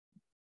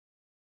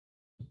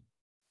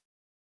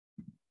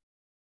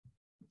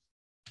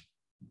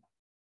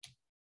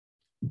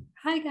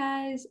Hi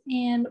guys,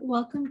 and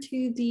welcome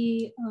to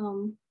the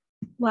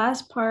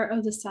last part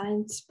of the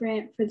science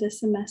sprint for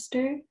this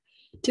semester.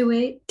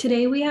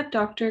 Today we have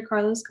Dr.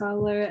 Carlos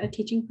Gawler, a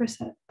teaching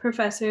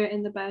professor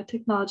in the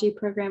biotechnology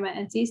program at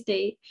NC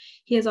State.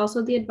 He is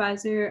also the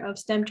advisor of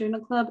STEM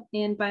Journal Club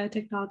and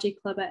Biotechnology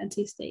Club at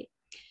NC State.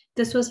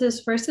 This was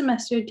his first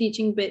semester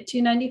teaching BIT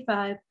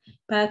 295,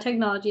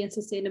 Biotechnology and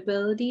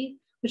Sustainability,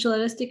 which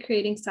led us to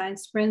creating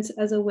science sprints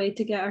as a way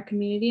to get our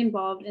community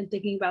involved in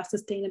thinking about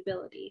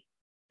sustainability.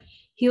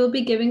 He will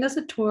be giving us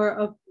a tour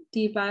of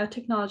the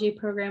biotechnology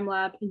program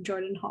lab in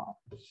Jordan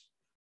Hall.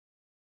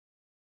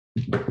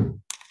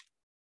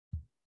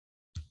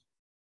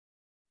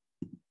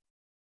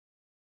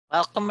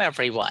 Welcome,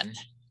 everyone.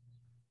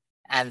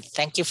 And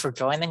thank you for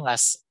joining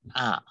us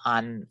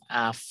on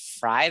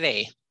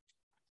Friday.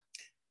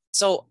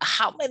 So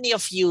how many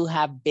of you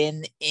have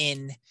been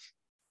in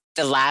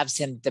the labs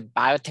in the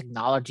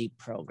biotechnology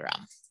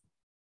program?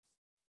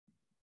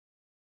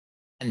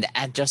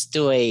 And just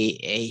do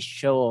a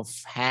show of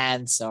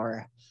hands,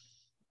 or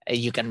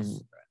you can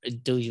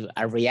do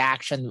a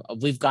reaction.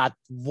 We've got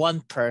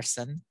one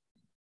person.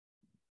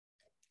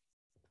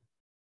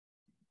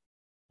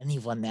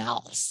 Anyone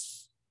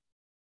else?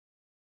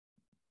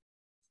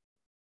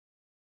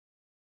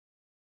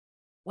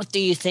 What do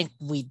you think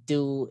we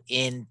do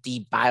in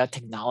the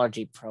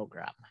biotechnology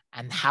program?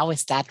 And how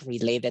is that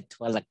related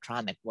to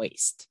electronic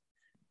waste?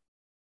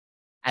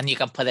 And you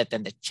can put it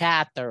in the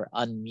chat or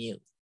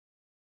unmute.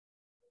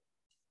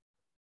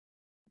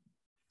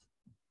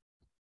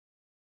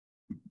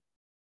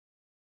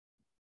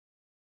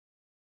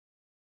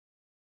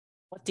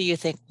 What do you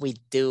think we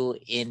do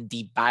in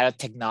the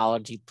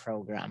biotechnology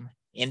program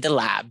in the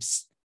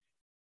labs?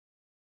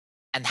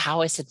 And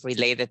how is it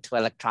related to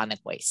electronic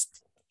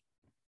waste?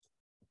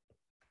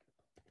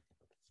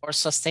 Or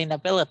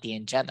sustainability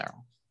in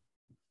general?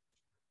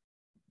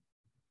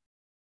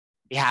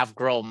 We have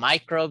grow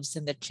microbes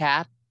in the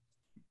chat.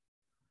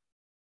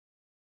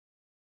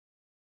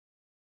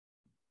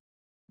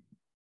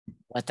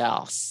 What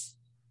else?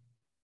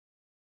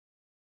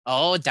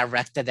 Oh,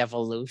 directed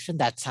evolution.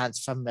 That sounds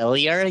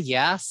familiar.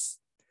 Yes.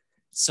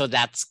 So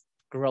that's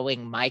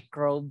growing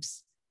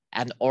microbes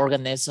and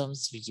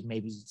organisms,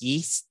 maybe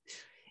yeast.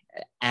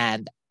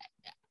 And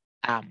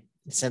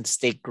since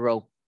they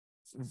grow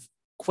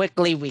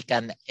quickly, we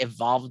can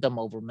evolve them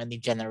over many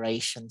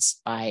generations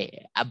by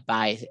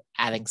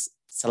adding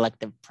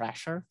selective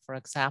pressure, for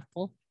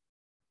example.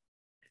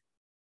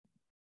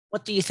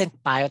 What do you think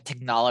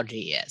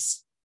biotechnology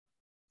is?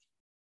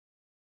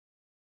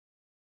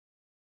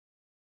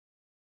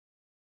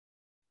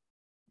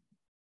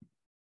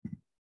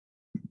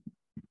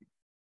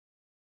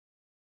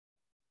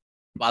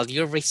 While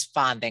you're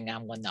responding,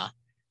 I'm gonna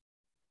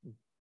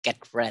get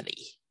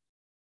ready.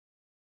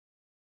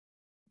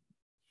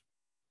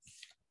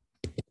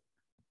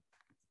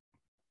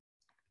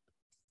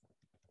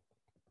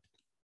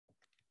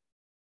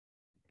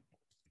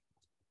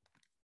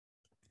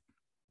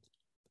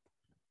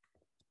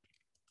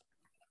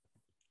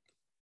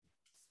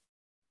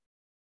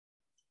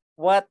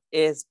 What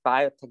is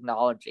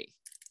biotechnology?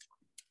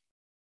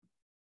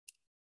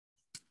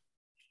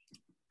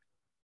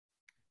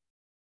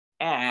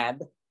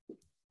 And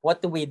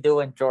what do we do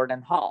in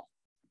Jordan Hall?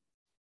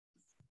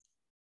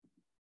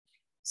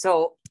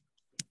 So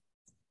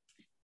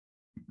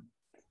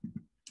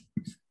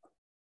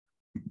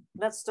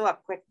let's do a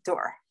quick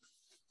tour.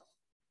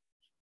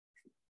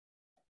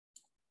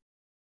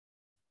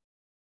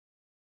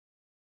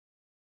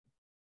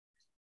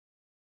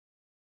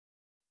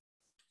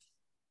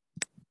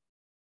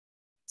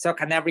 So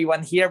can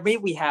everyone hear me?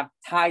 We have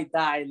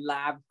tie-dye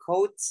lab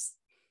coats,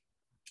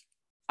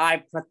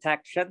 eye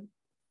protection,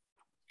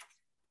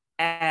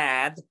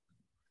 and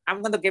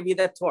I'm going to give you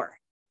the tour.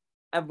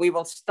 And we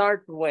will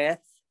start with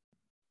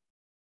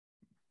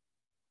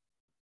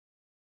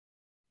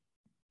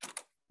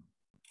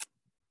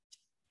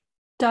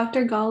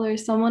Dr. Gawler,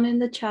 someone in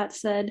the chat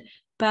said,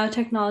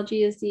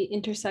 biotechnology is the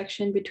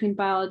intersection between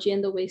biology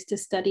and the ways to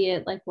study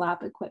it, like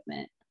lab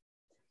equipment.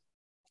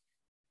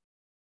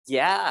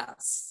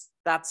 Yes,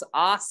 that's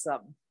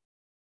awesome.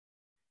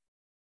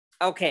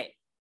 Okay,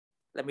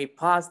 let me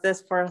pause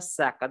this for a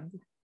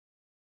second.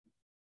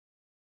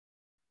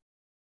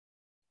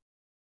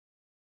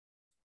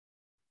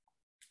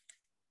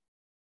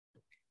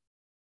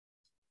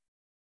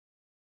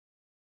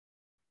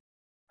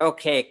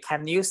 Okay,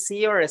 can you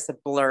see, or is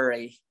it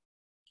blurry?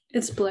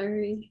 It's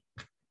blurry.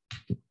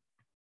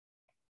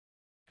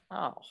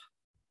 Oh.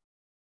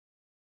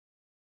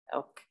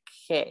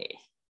 Okay.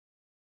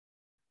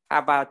 How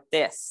about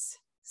this?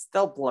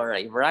 Still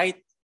blurry, right?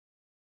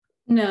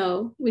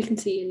 No, we can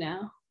see you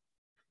now.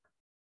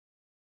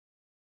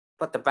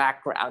 But the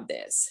background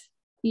is.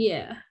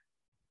 Yeah.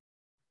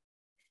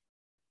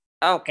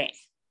 Okay.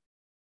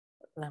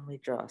 Let me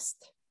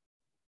just.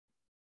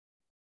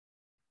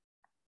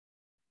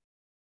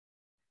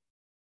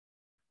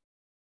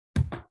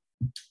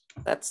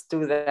 Let's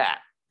do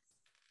that.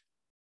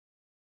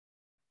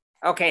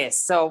 Okay,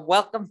 so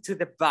welcome to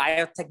the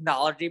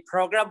biotechnology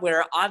program.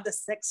 We're on the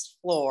 6th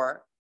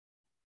floor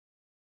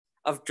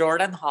of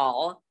Jordan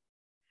Hall.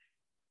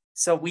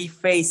 So we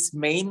face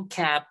main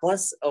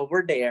campus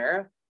over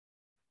there.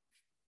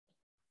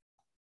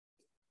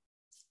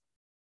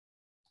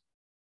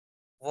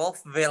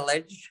 Wolf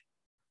Village.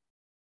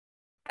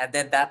 And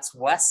then that's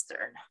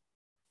Western.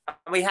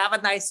 We have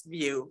a nice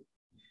view.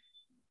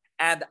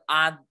 And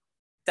on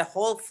the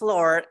whole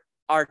floor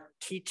are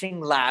teaching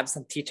labs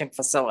and teaching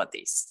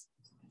facilities.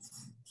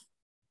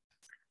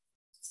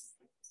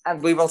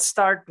 And we will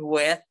start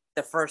with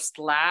the first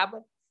lab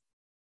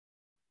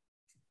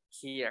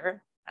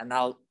here, and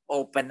I'll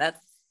open it.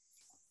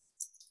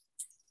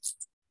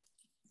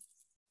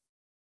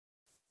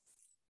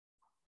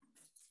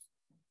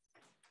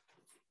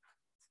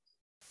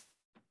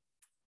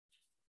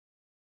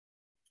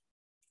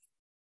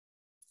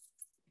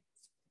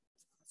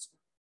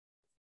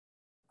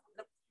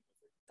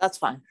 That's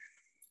fine.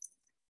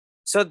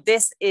 So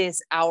this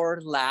is our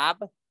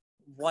lab,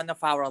 one of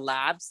our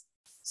labs.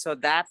 So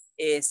that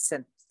is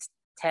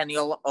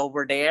Centennial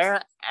over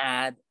there,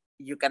 and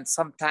you can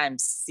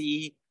sometimes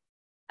see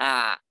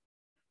Hunt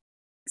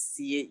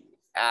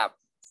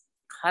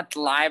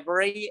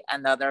Library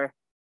and other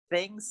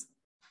things.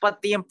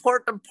 But the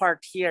important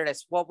part here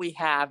is what we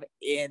have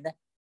in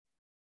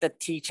the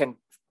teaching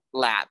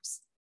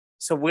labs.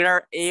 So we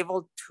are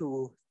able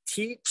to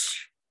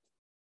teach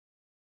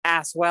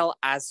as well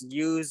as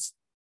use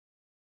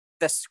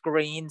the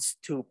screens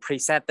to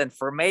present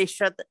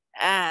information,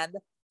 and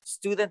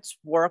students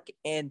work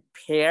in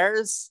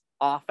pairs,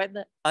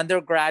 often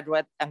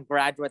undergraduate and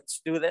graduate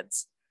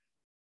students.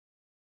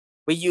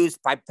 We use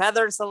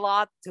pipetters a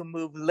lot to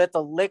move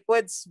little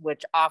liquids,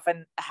 which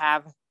often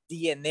have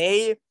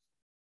DNA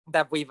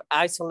that we've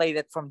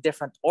isolated from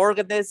different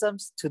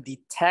organisms to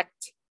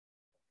detect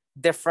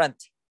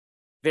different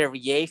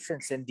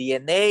variations in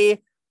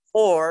DNA,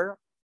 or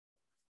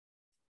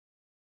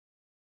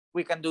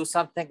we can do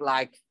something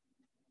like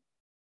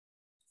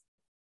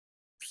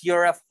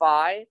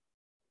purify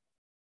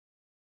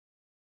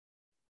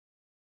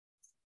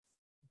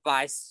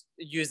by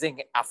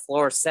using a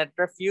floor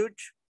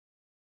centrifuge.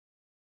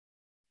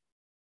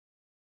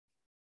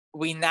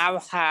 We now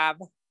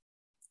have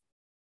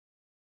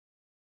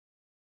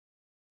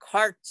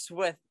carts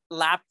with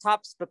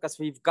laptops because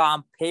we've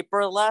gone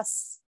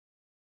paperless.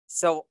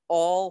 So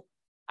all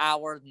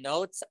our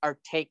notes are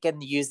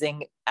taken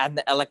using an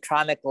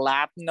electronic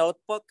lab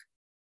notebook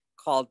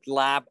called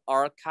Lab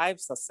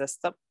Archives, a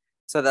system,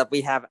 so that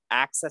we have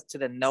access to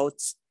the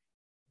notes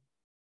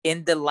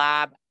in the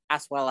lab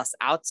as well as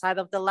outside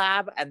of the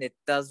lab, and it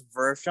does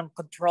version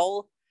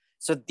control.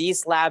 So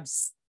these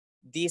laptops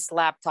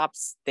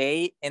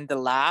stay in the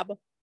lab.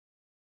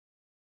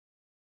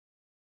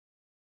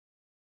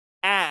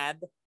 And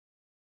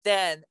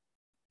then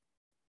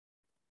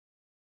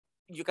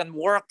you can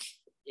work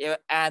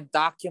and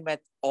document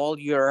all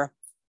your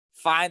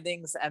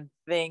findings and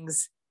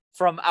things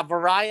from a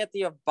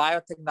variety of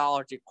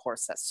biotechnology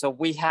courses. So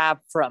we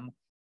have from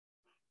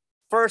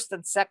first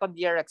and second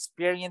year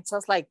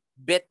experiences like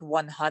BIT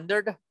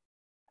 100,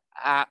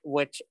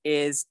 which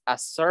is a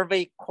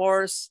survey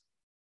course.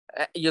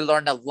 You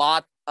learn a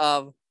lot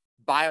of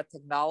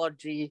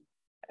biotechnology,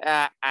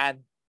 and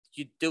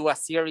you do a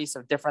series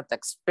of different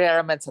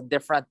experiments and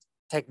different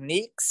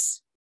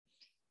techniques.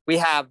 We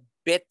have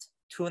BIT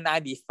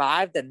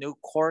 295, the new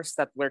course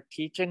that we're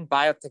teaching,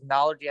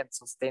 biotechnology and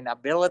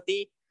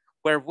sustainability,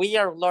 where we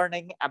are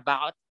learning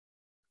about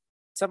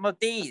some of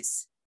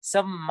these,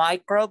 some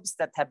microbes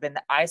that have been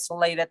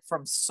isolated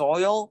from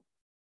soil.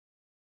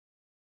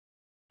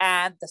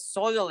 And the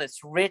soil is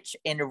rich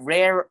in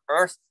rare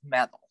earth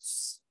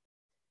metals.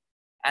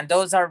 And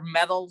those are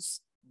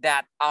metals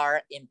that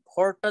are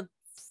important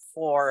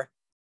for,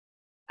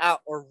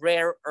 or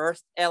rare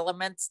earth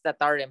elements that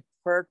are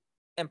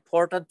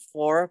important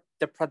for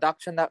the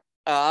production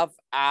of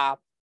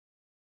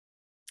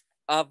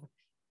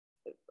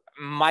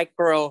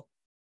micro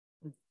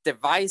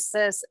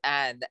devices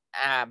and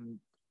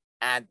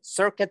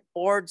circuit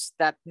boards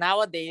that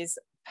nowadays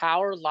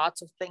power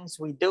lots of things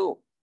we do.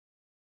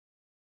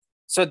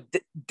 So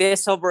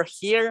this over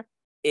here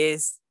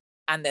is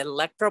an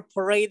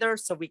electroporator,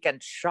 so we can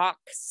shock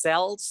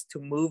cells to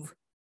move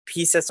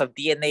pieces of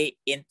DNA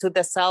into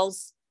the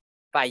cells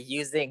by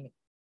using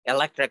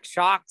electric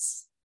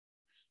shocks.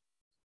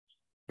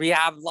 We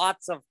have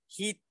lots of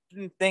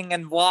heating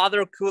and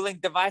water cooling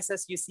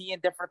devices you see in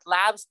different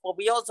labs, but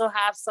we also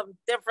have some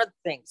different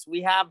things.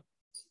 We have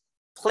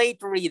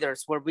plate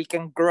readers where we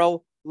can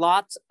grow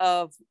lots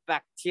of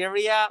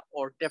bacteria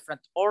or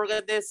different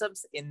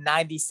organisms in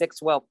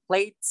 96 well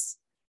plates.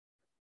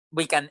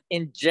 We can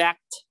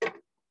inject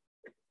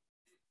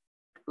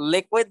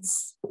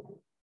liquids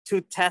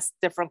to test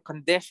different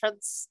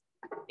conditions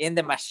in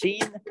the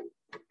machine.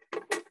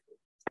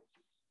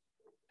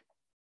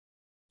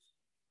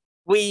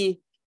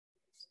 We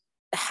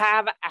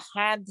have a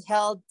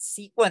handheld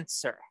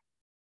sequencer,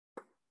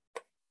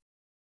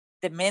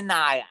 the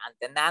MinION,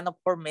 the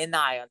nanopore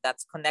MinION,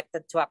 that's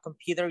connected to a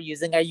computer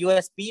using a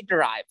USB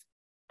drive.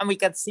 and we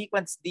can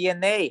sequence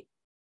DNA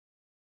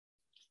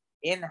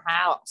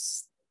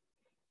in-house.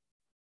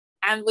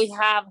 And we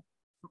have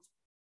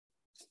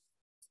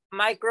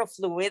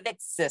microfluidic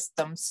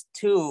systems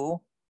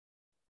to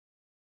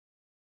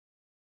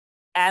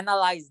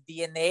analyze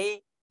DNA.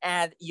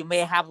 And you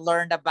may have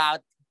learned about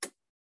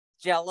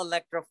gel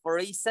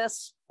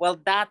electrophoresis. Well,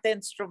 that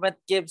instrument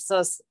gives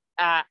us,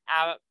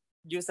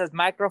 uses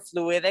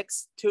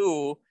microfluidics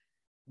to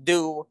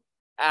do,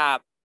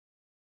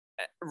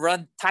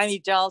 run tiny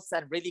gels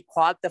and really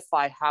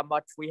quantify how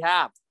much we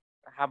have,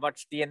 how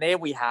much DNA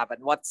we have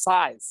and what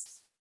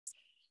size.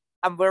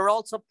 And we're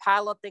also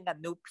piloting a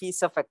new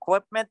piece of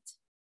equipment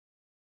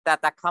that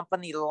a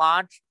company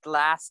launched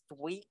last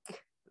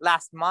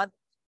month.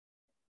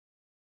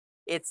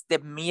 It's the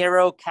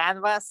Miro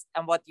Canvas.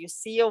 And what you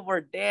see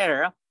over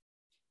there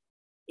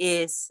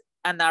is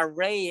an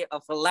array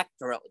of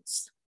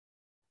electrodes.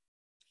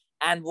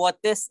 And what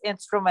this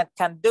instrument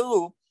can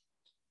do,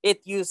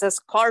 it uses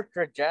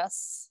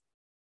cartridges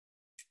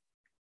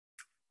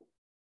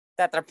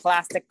that are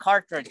plastic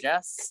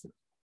cartridges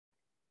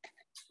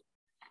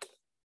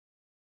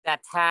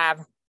that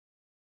have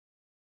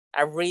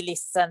a really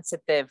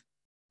sensitive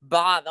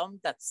bottom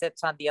that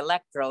sits on the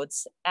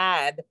electrodes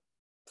and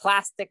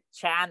plastic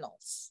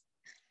channels.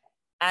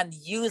 And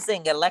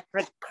using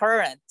electric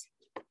current,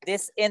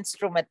 this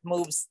instrument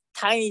moves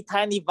tiny,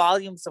 tiny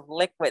volumes of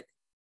liquid,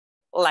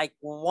 like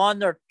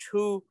 1 or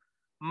 2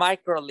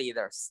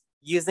 microliters,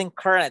 using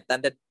current,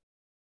 and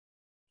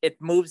it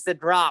moves the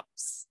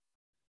drops.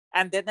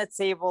 And then it's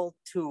able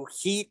to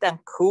heat and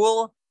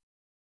cool.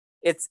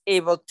 It's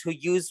able to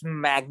use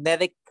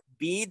magnetic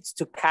beads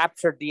to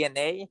capture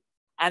DNA.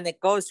 And it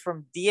goes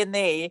from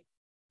DNA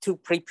to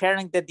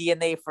preparing the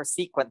DNA for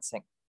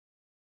sequencing.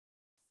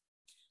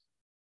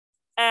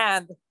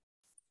 And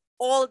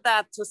all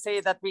that to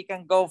say that we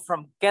can go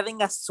from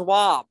getting a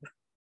swab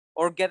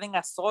or getting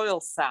a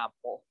soil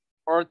sample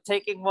or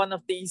taking one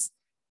of these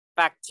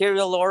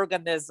bacterial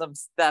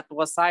organisms that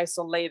was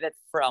isolated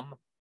from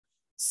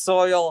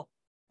soil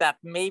that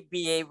may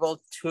be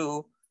able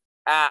to,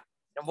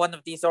 one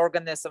of these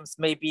organisms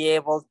may be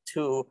able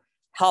to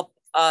help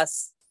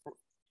us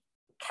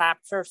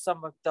capture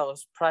some of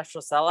those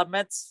precious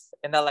elements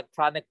in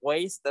electronic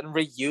waste and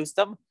reuse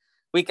them.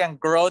 We can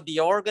grow the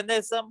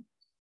organism.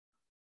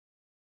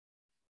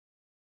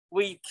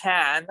 We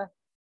can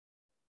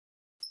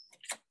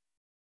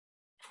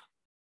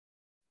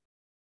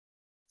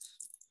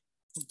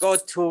go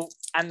to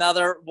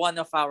another one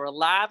of our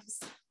labs,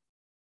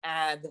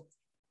 and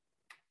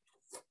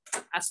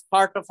as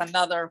part of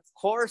another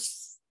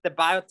course, the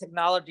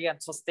Biotechnology and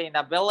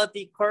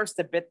Sustainability course,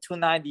 the BIT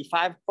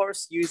 295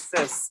 course,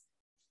 uses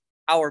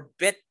our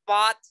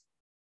BitBot,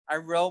 a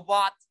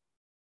robot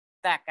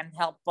that can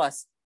help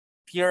us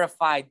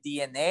purify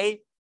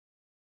DNA.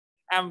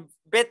 And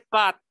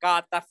BitBot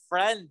got a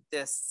friend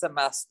this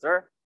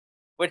semester,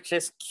 which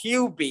is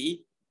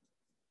QB.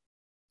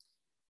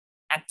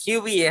 And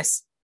QB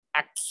is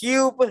a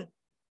cube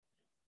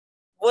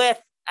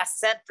with a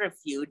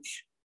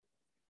centrifuge,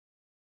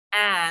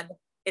 and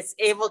it's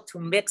able to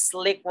mix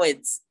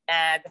liquids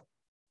and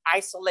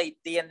isolate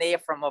DNA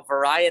from a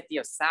variety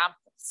of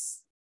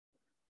samples.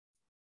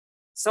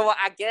 So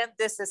again,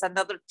 this is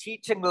another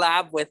teaching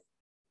lab with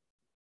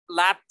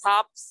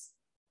laptops,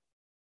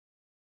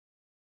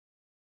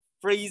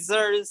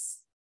 freezers,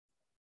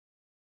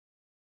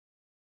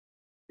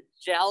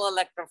 gel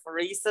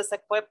electrophoresis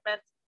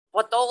equipment,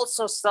 but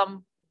also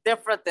some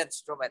different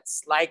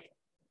instruments like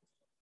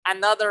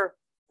another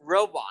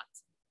robot,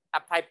 a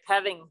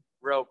pipetting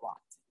robot.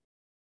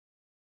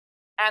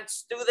 And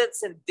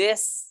students in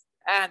this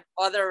and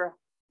other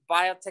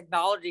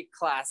biotechnology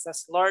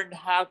classes learned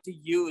how to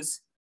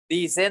use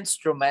these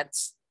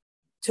instruments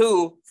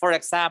to, for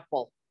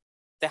example,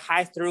 the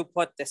high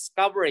throughput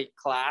discovery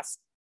class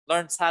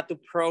learns how to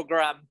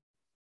program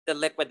the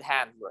liquid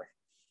handler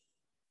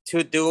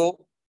to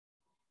do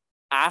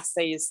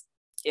assays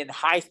in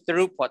high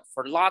throughput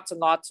for lots and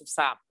lots of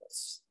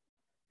samples.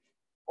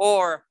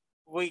 Or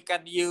we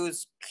can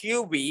use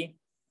QB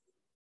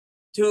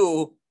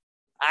to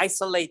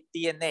isolate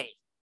DNA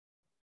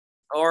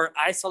or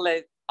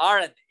isolate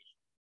RNA.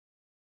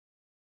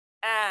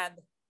 And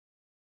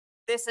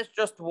this is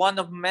just one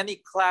of many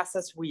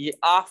classes we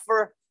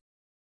offer.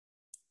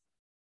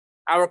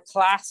 Our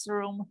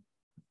classroom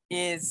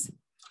is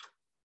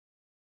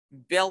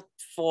built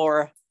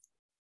for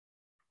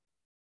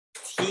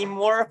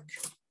teamwork.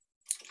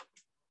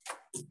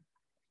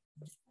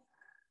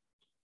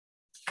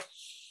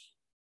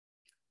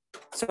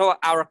 So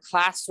our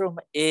classroom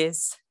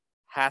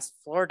has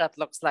floor that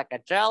looks like a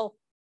gel,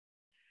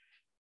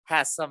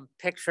 has some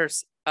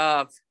pictures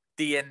of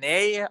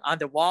DNA on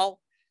the wall,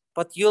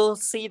 but you'll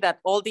see that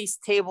all these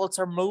tables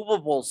are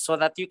movable so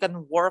that you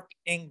can work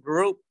in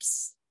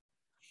groups.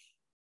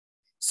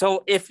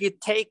 So if you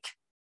take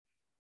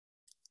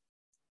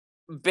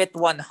BIT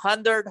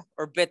 100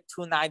 or BIT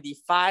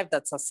 295,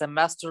 that's a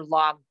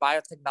semester-long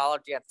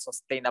biotechnology and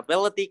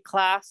sustainability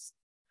class.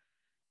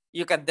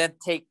 You can then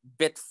take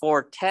BIT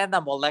 410, a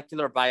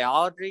molecular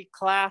biology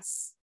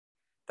class.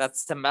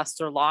 That's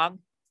semester long.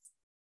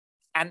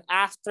 And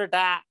after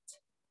that,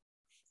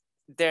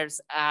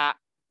 there's an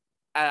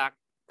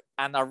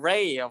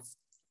array of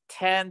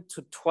 10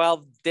 to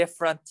 12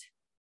 different,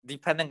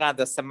 depending on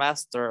the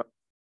semester,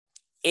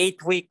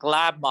 8-week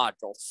lab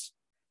modules.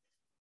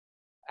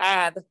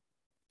 And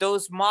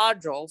those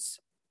modules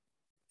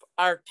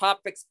are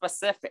topic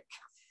specific.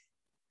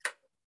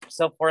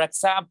 So for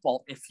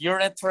example, if you're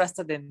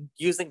interested in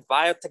using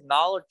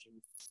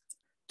biotechnology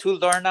to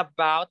learn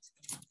about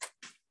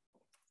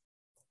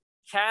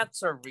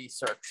cancer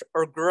research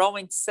or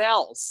growing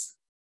cells,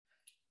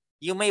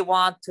 you may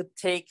want to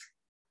take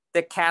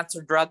the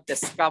cancer drug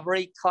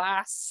discovery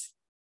class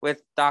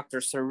with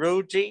Dr.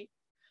 Saruji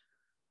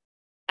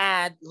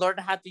and learn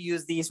how to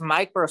use these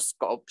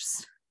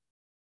microscopes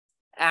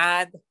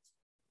and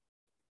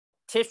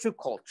tissue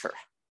culture,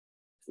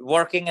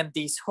 working in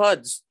these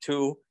hoods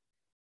to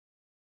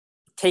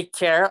take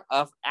care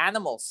of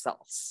animal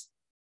cells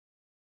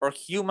or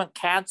human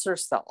cancer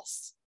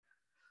cells.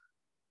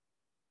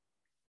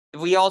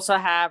 We also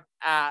have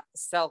a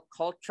cell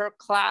culture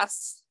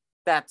class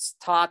that's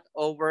taught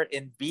over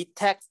in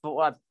BTech,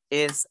 what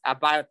is a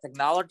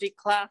biotechnology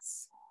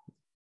class.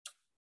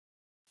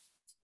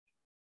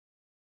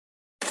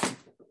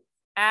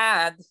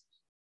 And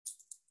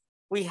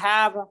we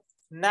have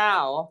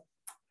now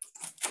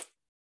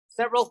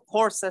several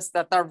courses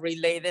that are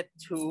related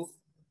to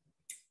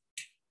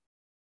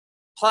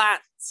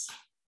plants.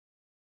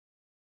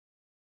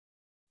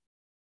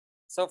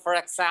 So for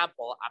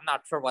example, I'm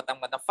not sure what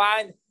I'm gonna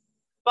find,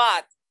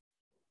 but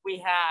we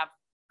have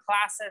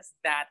classes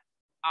that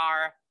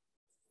are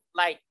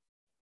like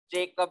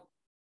Jacob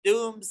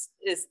Dooms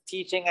is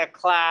teaching a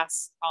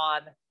class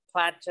on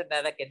plant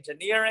genetic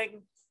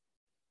engineering.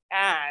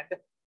 And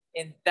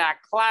in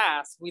that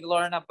class, we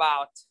learn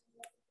about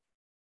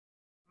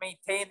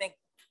maintaining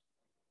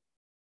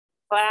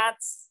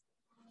plants,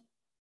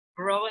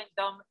 growing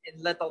them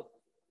in little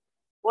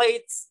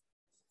plates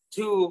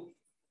to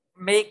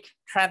make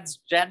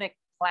transgenic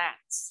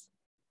plants.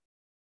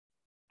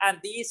 And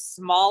these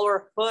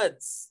smaller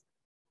hoods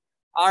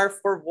are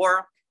for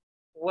work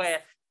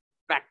with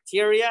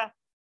bacteria.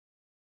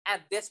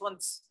 And this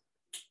one's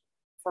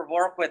for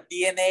work with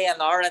DNA and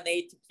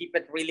RNA to keep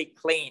it really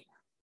clean.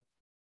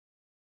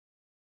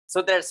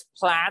 So there's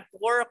plant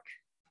work.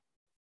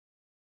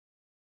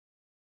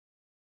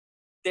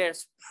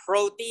 There's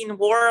protein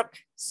work.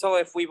 So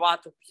if we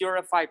want to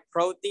purify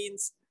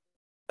proteins,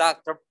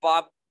 Dr.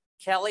 Bob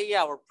Kelly,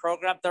 our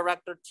program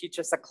director,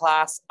 teaches a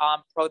class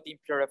on protein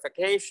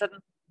purification.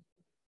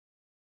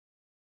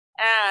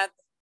 And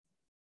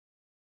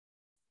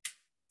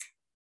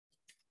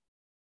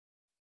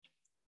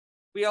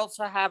we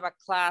also have a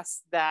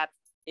class that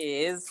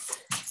is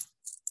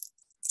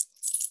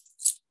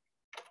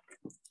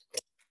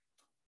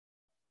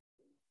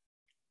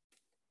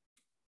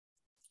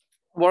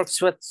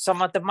works with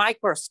some of the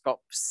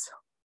microscopes.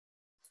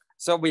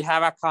 So we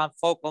have a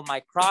confocal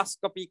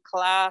microscopy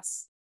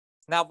class.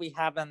 Now we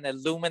have an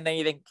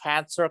illuminating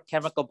cancer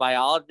chemical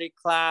biology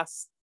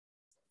class.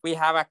 We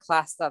have a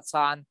class that's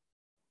on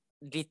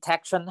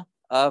detection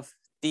of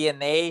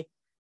DNA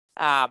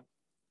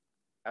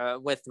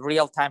with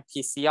real-time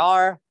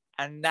PCR.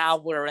 And now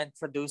we're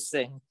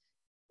introducing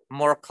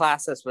more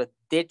classes with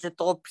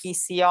digital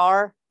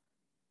PCR.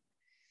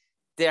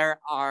 There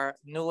are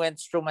new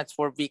instruments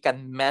where we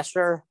can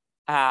measure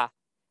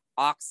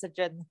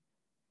oxygen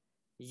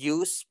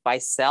use by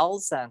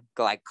cells and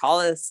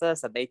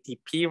glycolysis and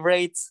ATP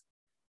rates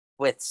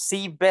with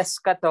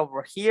Seabiscuit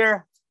over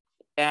here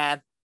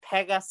and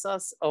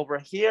Pegasus over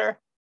here.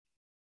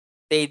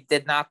 They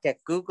did not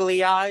get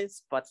googly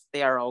eyes, but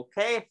they are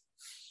okay.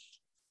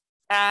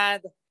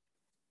 And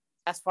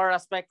as far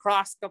as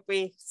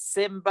microscopy,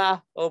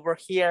 Simba over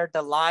here,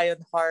 the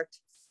Lionheart,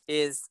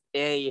 is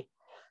an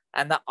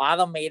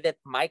automated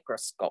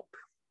microscope.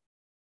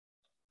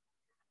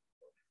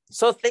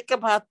 So think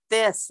about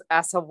this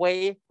as a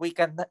way we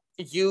can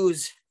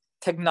use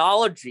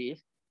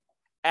technology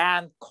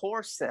and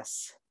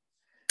courses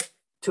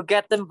to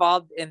get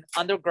involved in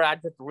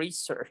undergraduate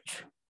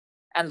research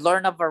and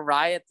learn a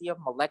variety of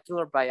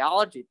molecular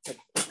biology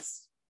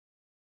techniques.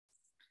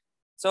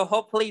 So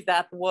hopefully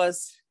that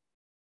was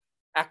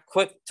a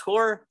quick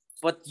tour,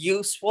 but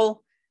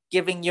useful,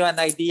 giving you an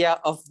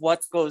idea of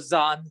what goes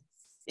on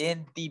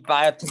in the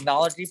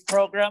biotechnology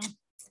program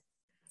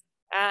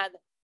and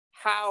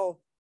how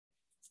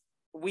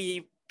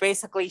we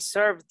basically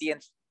serve the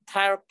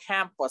entire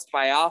campus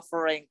by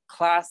offering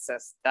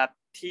classes that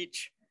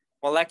teach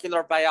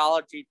molecular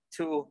biology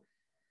to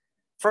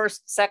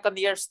first, second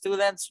year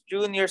students,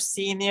 juniors,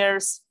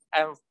 seniors,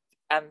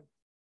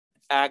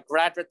 and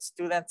graduate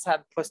students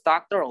and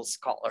postdoctoral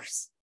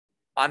scholars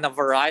on a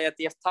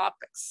variety of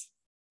topics.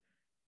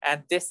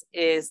 And this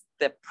is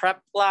the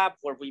prep lab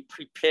where we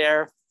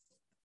prepare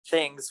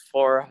things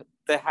for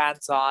the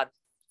hands-on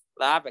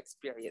lab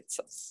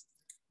experiences.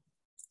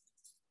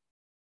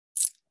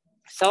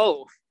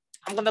 So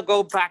I'm gonna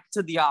go back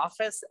to the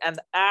office and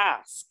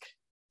ask,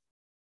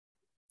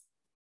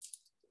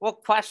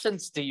 what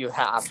questions do you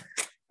have?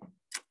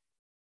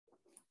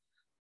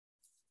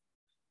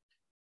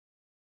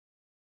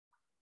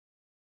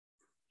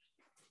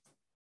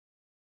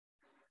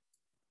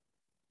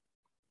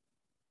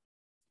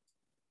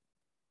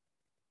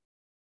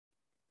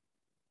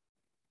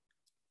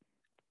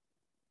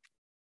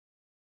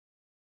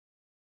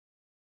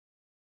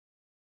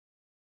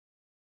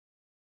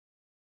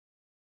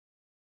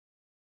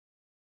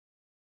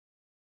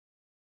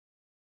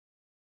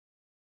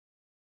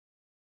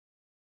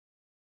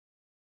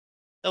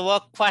 So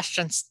what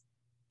questions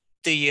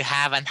do you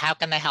have and how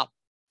can I help?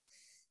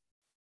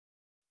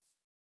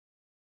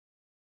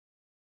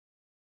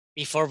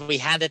 Before we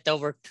hand it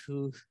over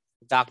to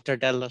Dr.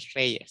 De Los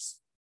Reyes.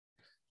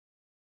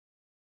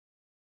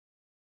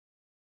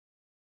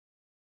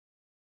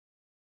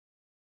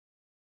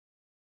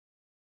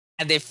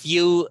 And if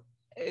you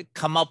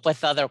come up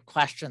with other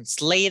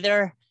questions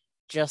later,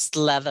 just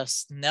let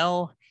us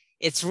know.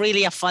 It's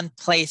really a fun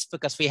place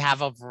because we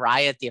have a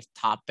variety of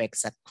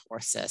topics and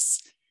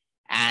courses.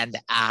 And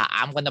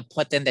I'm going to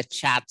put in the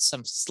chat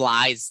some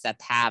slides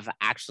that have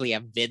actually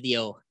a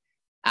video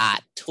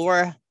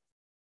tour.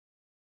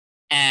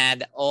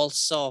 And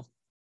also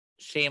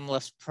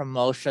shameless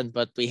promotion,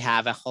 but we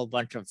have a whole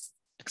bunch of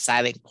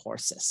exciting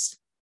courses.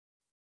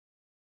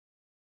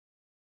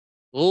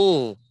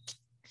 Ooh.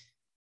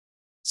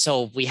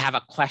 So we have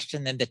a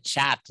question in the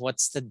chat.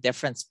 What's the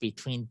difference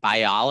between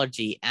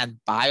biology and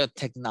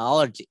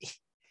biotechnology?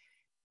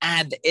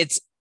 And it's,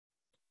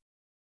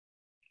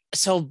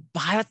 so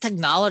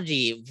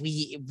biotechnology,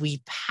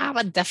 we have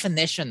a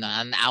definition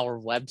on our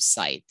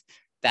website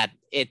that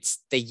it's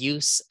the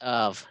use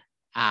of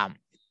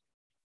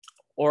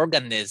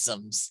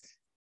organisms.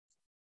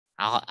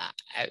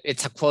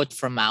 It's a quote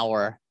from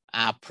our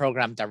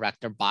program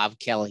director, Bob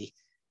Kelly.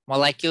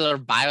 Molecular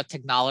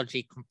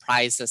biotechnology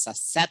comprises a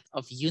set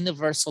of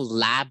universal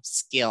lab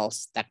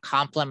skills that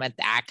complement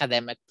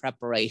academic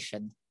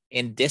preparation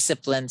in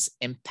disciplines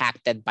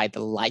impacted by the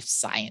life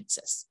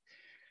sciences.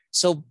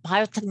 So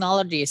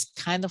biotechnology is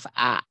kind of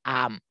a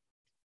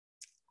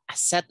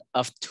set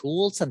of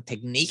tools and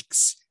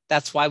techniques.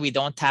 That's why we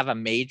don't have a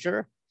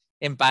major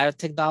in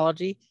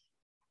biotechnology.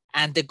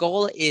 And the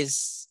goal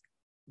is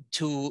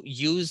to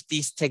use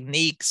these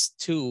techniques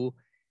to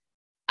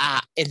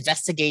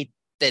investigate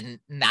the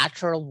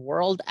natural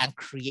world and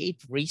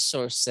create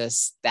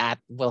resources that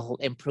will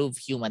improve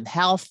human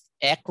health,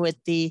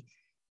 equity,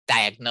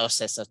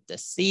 diagnosis of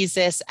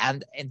diseases,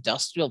 and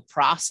industrial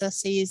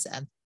processes,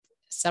 and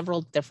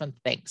several different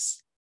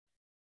things.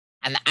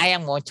 And I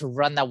am going to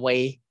run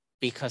away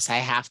because I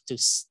have to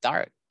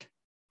start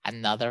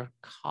another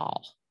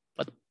call.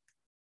 But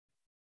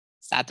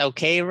is that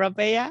okay,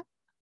 Rabea?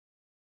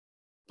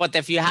 But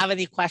if you have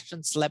any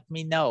questions, let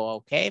me know,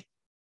 okay?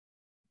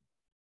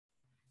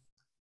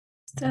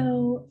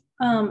 So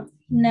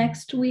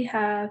next up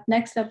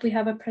we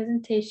have a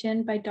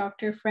presentation by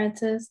Dr.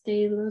 Francis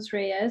De Los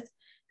Reyes,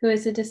 who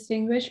is a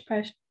distinguished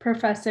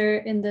professor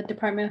in the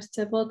Department of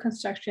Civil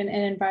Construction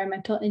and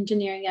Environmental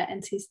Engineering at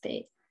NC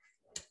State.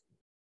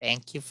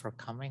 Thank you for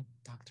coming,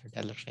 Dr.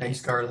 De Los Reyes. Thanks,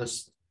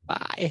 Carlos.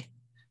 Bye.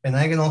 And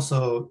I can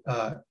also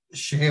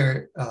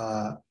share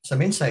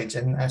some insights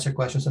and answer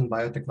questions on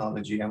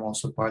biotechnology. I'm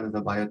also part of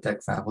the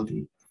biotech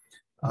faculty,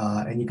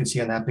 and you can see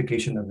an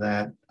application of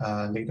that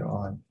later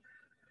on.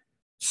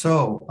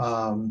 So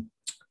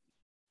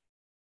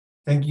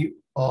thank you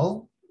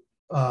all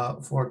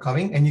for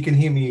coming, and you can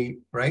hear me,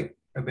 right,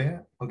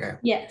 Rabea? Okay.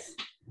 Yes.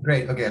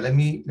 Great. Okay. Let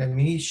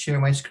me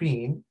share my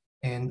screen,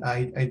 and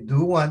I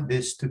do want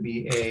this to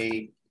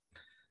be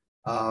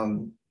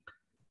an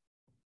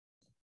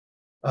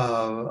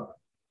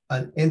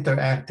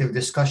interactive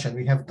discussion.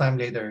 We have time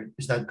later.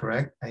 Is that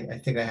correct? I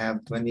think I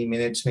have 20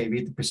 minutes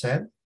maybe to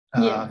present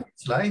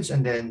slides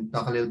and then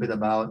talk a little bit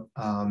about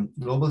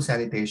global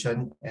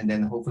sanitation, and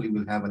then hopefully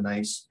we'll have a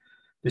nice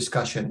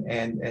discussion,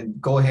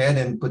 and go ahead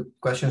and put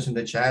questions in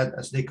the chat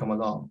as they come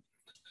along,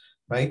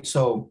 right?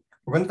 So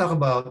we're going to talk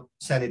about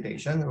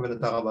sanitation. We're going to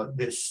talk about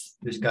this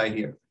guy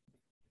here.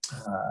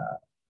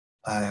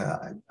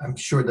 I'm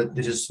sure that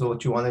this is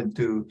what you wanted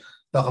to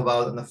talk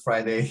about on a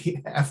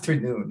Friday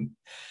afternoon,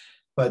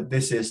 but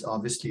this is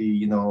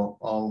obviously,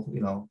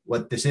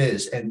 what this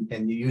is,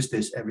 and you use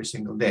this every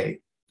single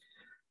day.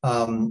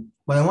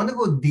 But I want to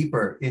go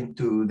deeper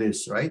into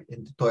this, right?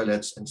 Into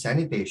toilets and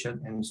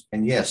sanitation.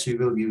 And yes, we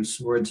will use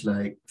words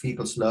like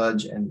fecal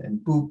sludge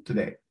and poop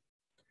today.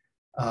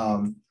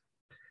 And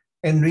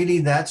really,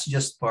 that's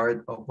just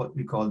part of what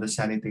we call the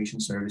sanitation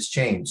service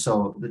chain.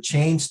 So the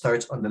chain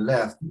starts on the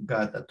left. You've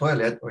got a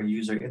toilet or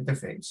user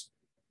interface.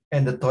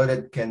 And the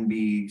toilet can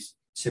be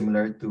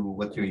similar to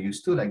what you're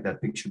used to, like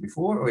that picture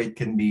before, or it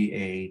can be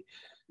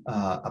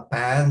a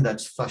pan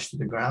that's flushed to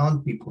the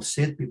ground. People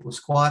sit, people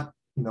squat,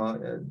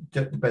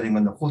 depending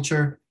on the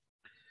culture.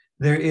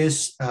 There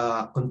is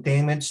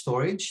containment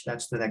storage.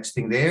 That's the next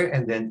thing there.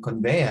 And then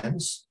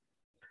conveyance.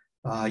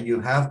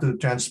 You have to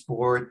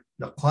transport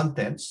the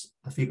contents,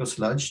 the fecal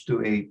sludge,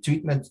 to a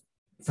treatment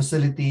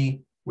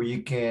facility where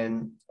you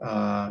can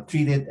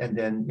treat it and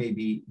then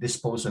maybe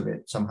dispose of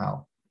it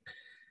somehow.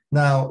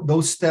 Now,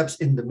 those steps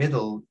in the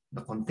middle,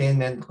 the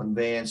containment, the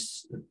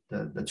conveyance,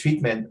 the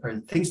treatment, are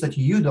things that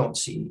you don't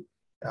see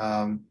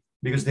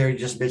because they're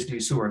just basically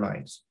sewer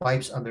lines,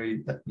 pipes under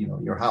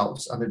your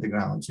house, under the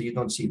ground. So you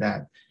don't see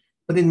that.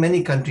 But in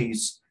many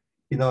countries,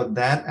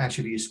 that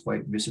actually is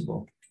quite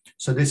visible.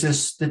 So this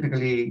is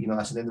typically,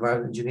 as an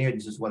environmental engineer,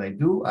 this is what I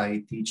do.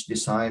 I teach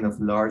design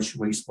of large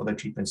wastewater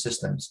treatment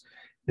systems.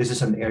 This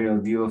is an aerial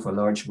view of a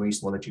large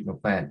wastewater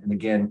treatment plant. And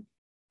again,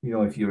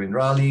 if you're in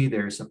Raleigh,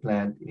 there's a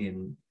plant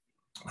in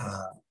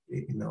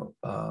you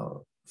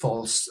know,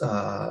 false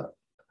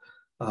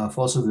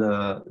falls of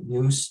the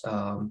news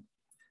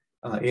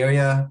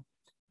area.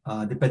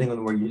 Depending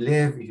on where you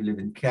live, if you live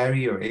in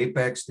Cary or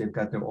Apex, they've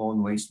got their own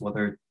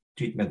wastewater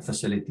treatment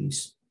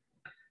facilities.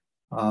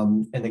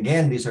 And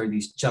again, these are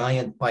these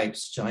giant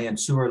pipes, giant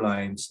sewer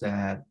lines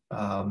that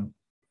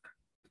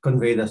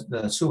convey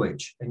the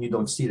sewage, and you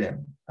don't see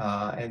them.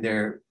 And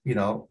they're, you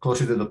know,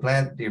 closer to the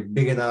plant. They're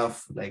big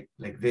enough, like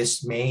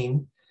this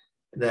main,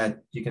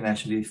 that you can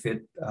actually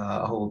fit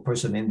a whole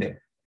person in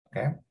there.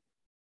 Okay,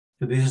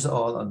 so this is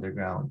all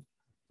underground.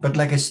 But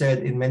like I said,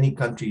 in many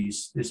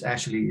countries, this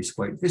actually is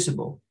quite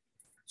visible.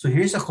 So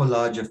here's a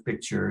collage of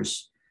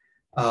pictures.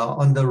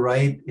 On the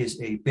right is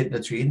a pit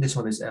latrine. This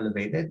one is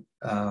elevated.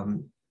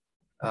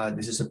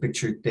 This is a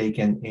picture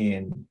taken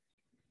in,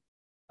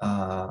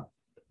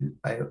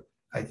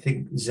 I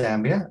think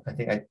Zambia. I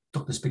think I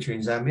took this picture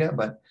in Zambia,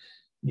 but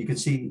you can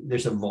see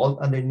there's a vault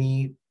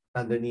underneath,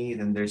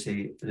 and there's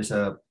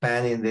a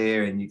pan in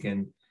there, and you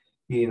can,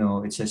 you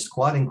know, it says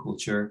squatting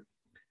culture.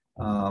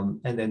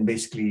 And then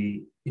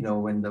basically, you know,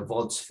 when the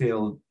vault's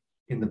filled,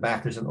 in the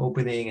back there's an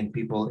opening and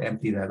people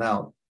empty that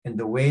out. And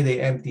the way they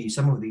empty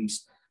some of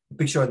these, the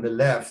picture on the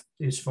left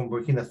is from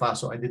Burkina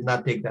Faso. I did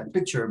not take that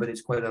picture, but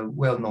it's quite a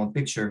well-known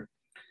picture.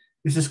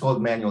 This is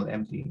called manual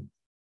emptying,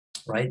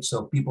 right?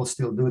 So people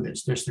still do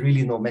this. There's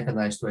really no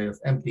mechanized way of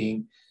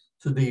emptying.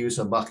 So they use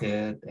a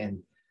bucket,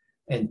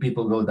 and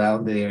people go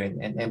down there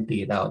and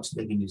empty it out so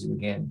they can use it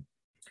again.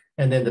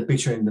 And then the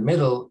picture in the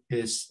middle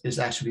is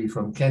actually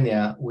from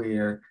Kenya,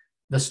 where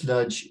the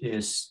sludge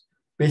is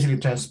basically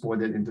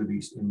transported into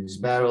these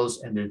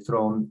barrels, and they're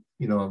thrown,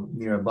 you know,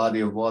 near a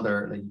body of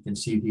water, like you can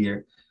see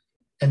here.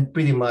 And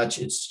pretty much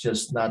it's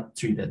just not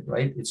treated,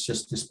 right? It's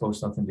just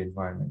disposed of in the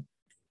environment.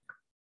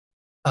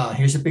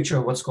 Here's a picture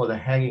of what's called a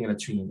hanging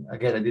latrine.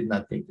 Again, I did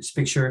not take this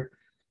picture,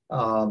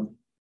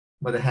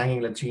 but a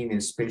hanging latrine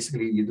is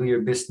basically you do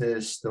your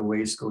business, the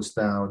waste goes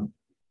down,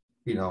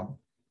 you know,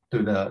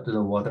 to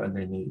the water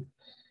underneath.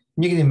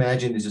 And you can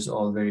imagine this is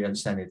all very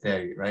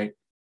unsanitary, right?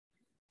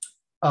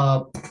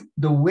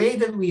 The way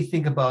that we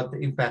think about the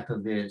impact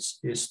of this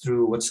is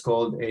through what's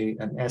called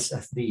an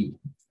SFD.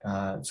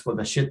 It's called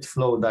a shit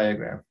flow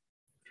diagram,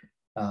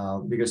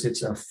 because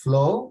it's a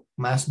flow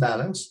mass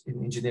balance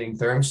in engineering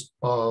terms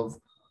of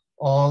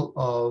all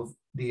of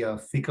the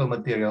fecal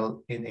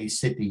material in a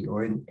city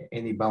or in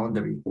any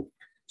boundary.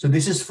 So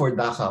this is for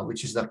Dhaka,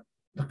 which is the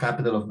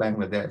capital of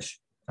Bangladesh.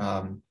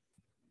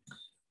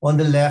 On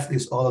the left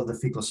is all of the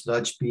fecal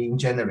sludge being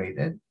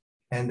generated.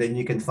 And then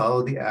you can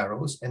follow the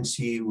arrows and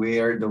see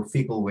where the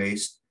fecal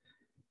waste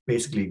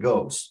basically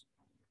goes.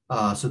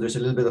 So there's a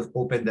little bit of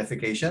open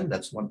defecation,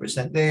 that's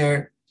 1%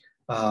 there.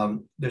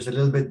 There's a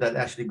little bit that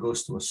actually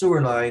goes to a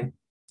sewer line.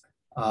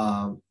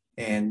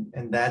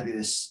 And that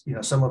is, you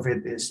know, some of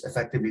it is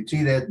effectively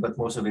treated, but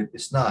most of it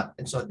is not.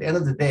 And so at the end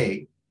of the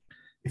day,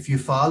 if you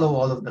follow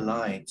all of the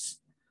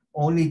lines,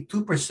 only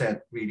 2%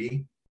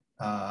 really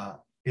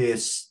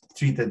is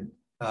treated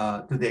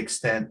to the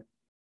extent,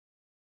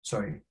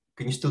 sorry,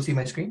 can you still see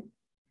my screen?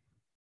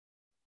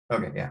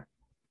 Okay, yeah.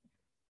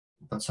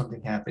 But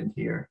something happened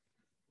here.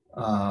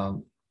 Yeah,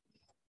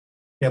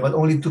 but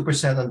only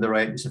 2% on the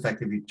right is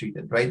effectively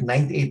treated, right?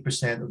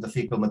 98% of the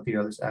fecal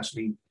material is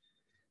actually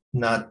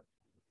not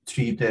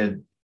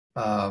treated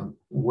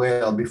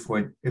well before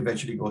it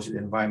eventually goes to the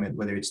environment,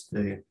 whether it's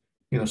the,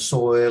 you know,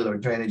 soil or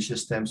drainage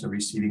systems or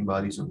receiving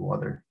bodies of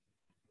water.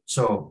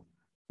 So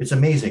it's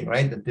amazing,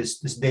 right? That this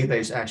data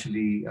is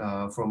actually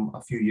from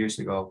a few years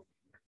ago,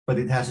 but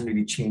it hasn't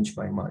really changed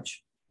by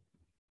much.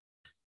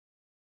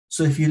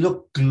 So if you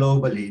look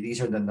globally,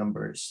 these are the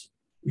numbers.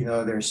 You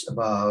know, there's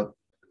about,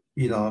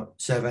 you know,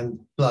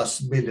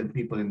 7+ billion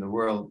people in the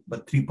world,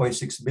 but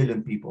 3.6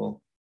 billion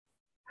people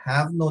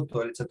have no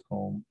toilets at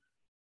home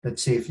that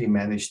safely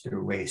manage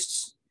their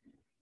wastes.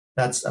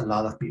 That's a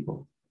lot of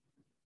people,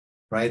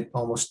 right?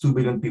 Almost 2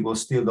 billion people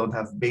still don't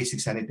have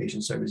basic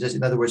sanitation services.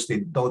 In other words,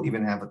 they don't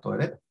even have a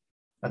toilet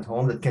at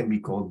home that can be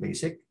called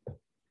basic.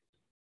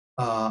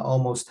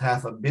 Almost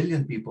 500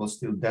 million people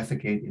still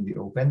defecate in the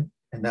open,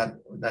 and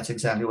that's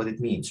exactly what it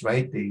means,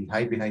 right? They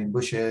hide behind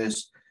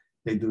bushes,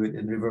 they do it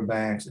in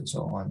riverbanks and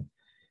so on.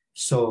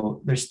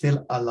 So there's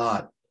still a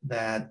lot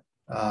that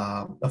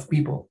of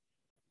people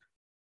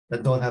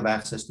that don't have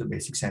access to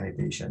basic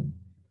sanitation.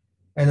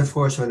 And of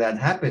course, when that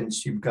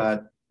happens, you've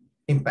got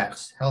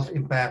impacts, health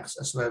impacts,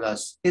 as well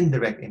as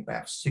indirect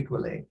impacts,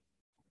 sequelae.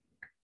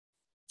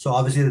 So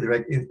obviously the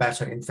direct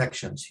impacts are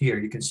infections. Here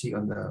you can see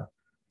on the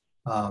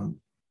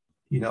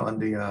you know, on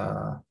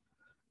the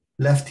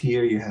left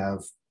here, you have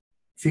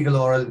fecal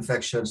oral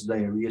infections,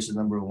 diarrhea is the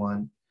number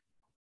one.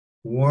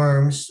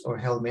 Worms or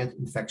helminth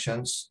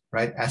infections,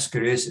 right?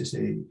 Ascaris is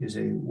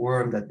a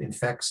worm that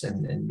infects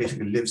and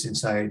basically lives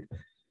inside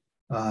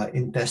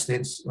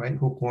intestines, right?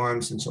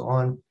 Hookworms and so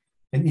on,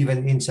 and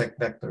even insect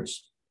vectors.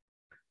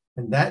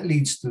 And that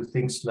leads to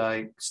things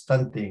like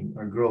stunting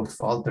or growth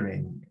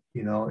faltering,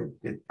 you know,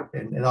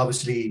 and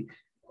obviously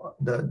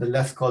the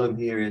left column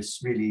here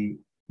is really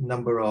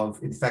number of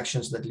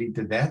infections that lead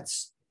to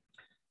deaths,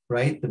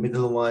 right? The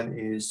middle one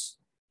is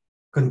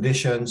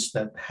conditions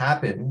that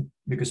happen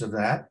because of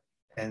that.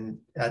 And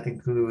that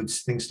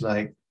includes things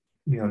like,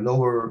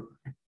 lower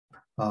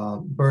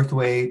birth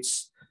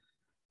weights,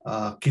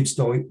 kids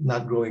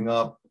not growing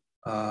up,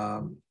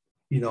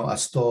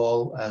 as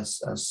tall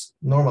as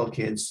normal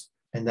kids.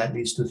 And that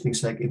leads to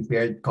things like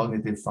impaired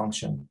cognitive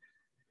function.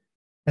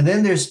 And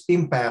then there's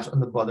impacts on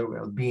the broader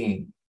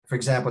well-being. For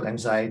example,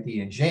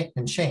 anxiety and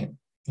shame.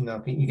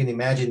 You can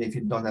imagine if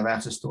you don't have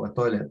access to a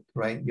toilet,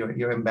 right?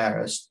 You're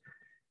embarrassed.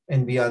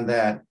 And beyond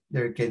that,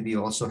 there can be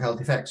also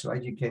health effects,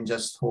 right? You can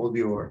just hold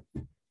your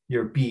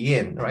pee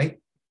in, right?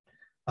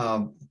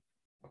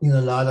 In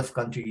a lot of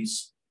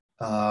countries,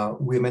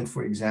 women,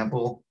 for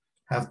example,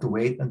 have to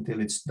wait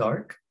until it's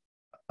dark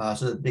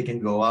so that they can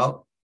go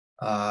out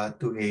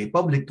to a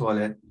public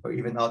toilet or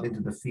even out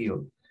into the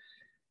field.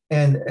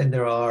 And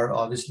there are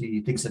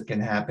obviously things that can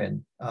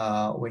happen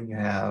when you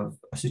have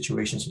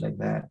situations like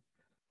that.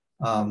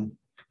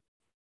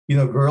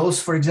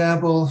 Girls, for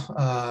example,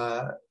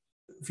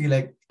 feel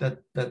like that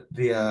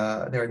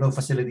there are no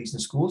facilities in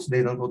schools.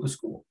 They don't go to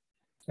school.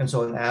 And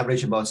so on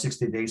average, about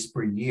 60 days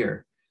per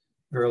year,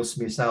 girls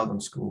miss out on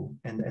school.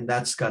 And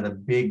that's got a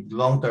big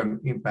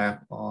long-term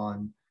impact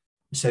on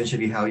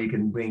essentially how you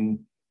can bring,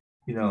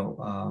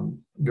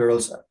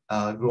 girls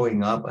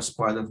growing up as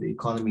part of the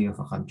economy of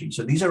a country.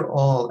 So these are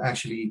all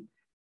actually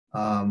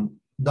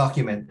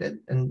documented,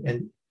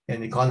 and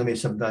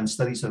economists have done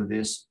studies of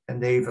this,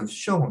 and they have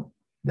shown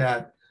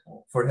that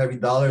for every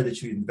dollar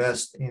that you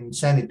invest in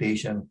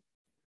sanitation,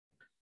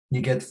 you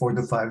get $4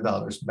 to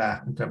 $5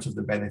 back in terms of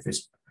the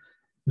benefits,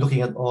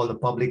 looking at all the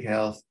public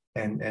health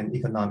and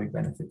economic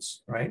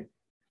benefits, right?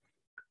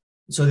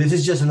 So this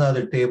is just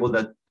another table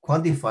that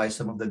quantifies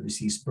some of the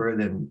disease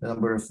burden, the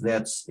number of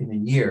deaths in a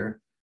year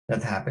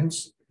that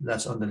happens.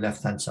 That's on the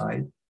left-hand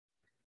side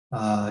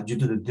due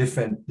to the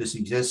different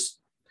diseases.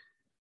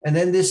 And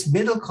then this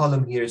middle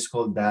column here is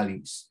called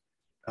DALYs,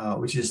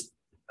 which is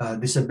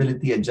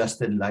disability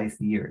adjusted life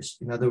years.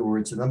 In other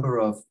words, the number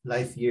of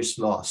life years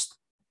lost.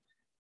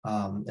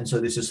 And so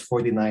this is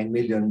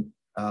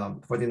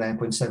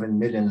 49.7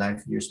 million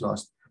life years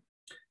lost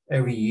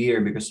every year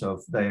because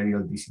of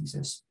diarrheal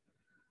diseases.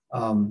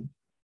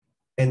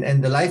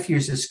 And the life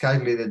years is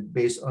calculated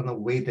based on a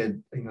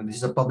weighted, this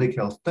is a public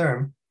health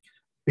term,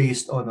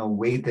 based on a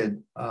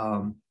weighted,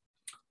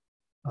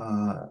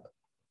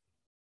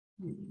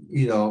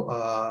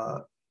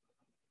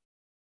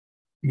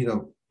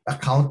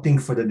 accounting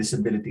for the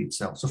disability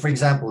itself. So for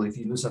example, if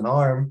you lose an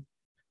arm,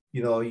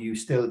 you're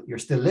still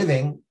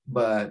living,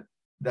 but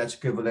that's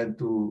equivalent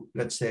to,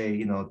 let's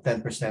say,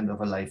 10% of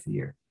a life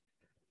year,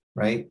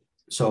 right?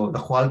 So the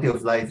quality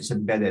of life is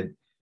embedded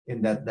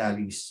in that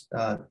DALY's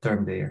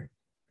term there.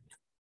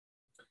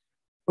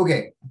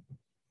 Okay,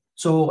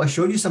 so I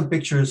showed you some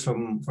pictures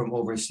from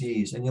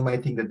overseas, and you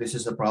might think that this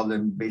is a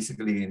problem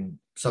basically in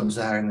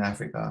sub-Saharan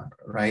Africa,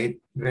 right?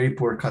 Very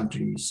poor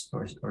countries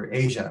or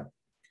Asia.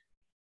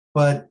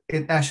 But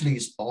it actually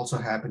is also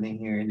happening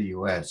here in the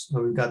US.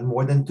 So we've got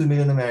more than 2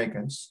 million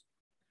Americans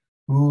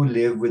who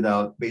live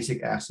without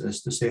basic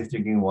access to safe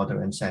drinking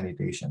water and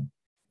sanitation.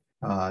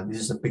 This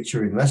is a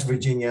picture in West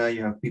Virginia.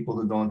 You have people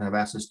who don't have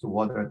access to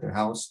water at their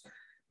house.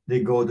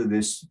 They go to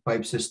this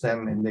pipe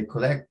system and they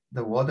collect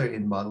the water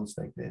in bottles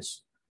like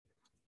this.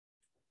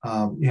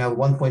 You have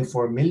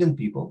 1.4 million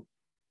people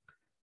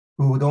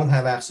who don't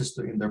have access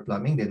to indoor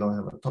plumbing. They don't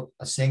have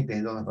a sink. They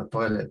don't have a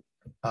toilet.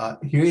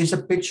 Here is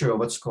a picture of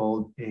what's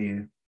called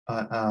a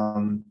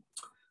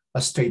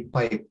straight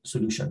pipe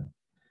solution.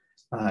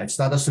 It's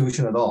not a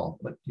solution at all,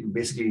 but you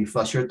basically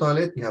flush your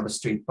toilet, you have a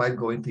straight pipe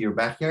going to your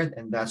backyard,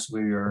 and that's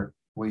where your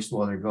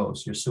wastewater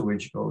goes, your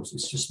sewage goes.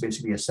 It's just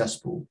basically a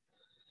cesspool.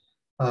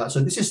 So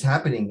this is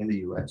happening in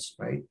the US,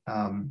 right?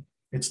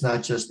 It's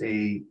not just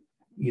a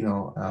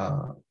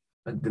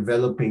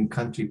developing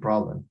country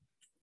problem.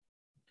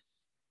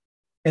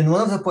 And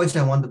one of the points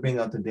I want to bring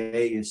out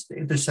today is the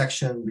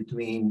intersection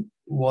between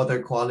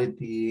water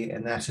quality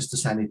and access to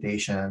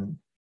sanitation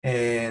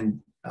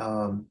and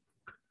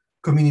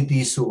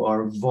communities who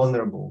are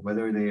vulnerable,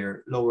 whether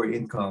they're lower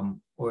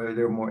income or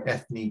they're more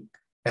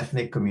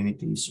ethnic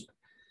communities.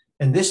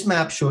 And this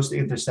map shows the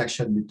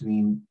intersection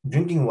between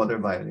drinking water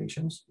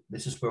violations.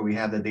 This is where we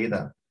have the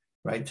data,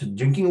 right? So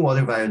drinking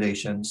water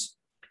violations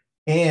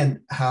and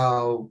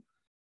how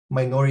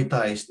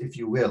minoritized, if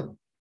you will,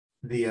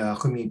 the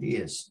community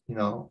is, in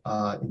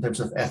terms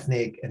of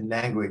ethnic and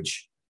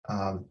language.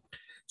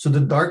 So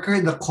the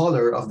darker the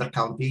color of the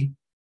county,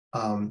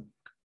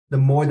 the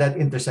more that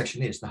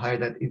intersection is, the higher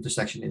that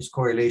intersection is,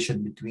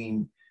 correlation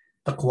between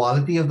the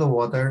quality of the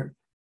water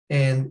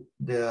and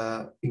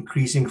the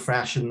increasing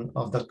fraction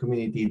of the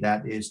community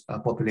that is a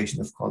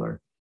population of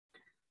color.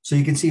 So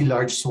you can see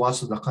large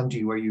swaths of the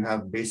country where you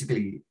have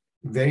basically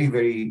very,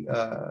 very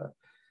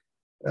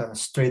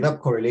straight up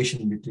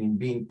correlation between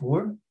being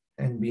poor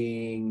and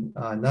being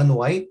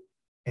non-white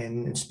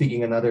and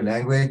speaking another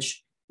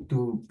language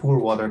to poor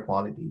water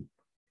quality.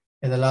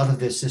 And a lot of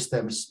these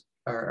systems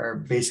are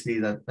basically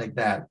like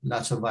that,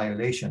 lots of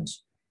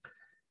violations.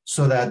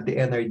 So that the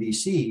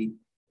NRDC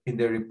in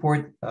the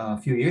report a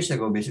few years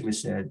ago basically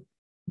said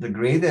the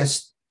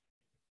greatest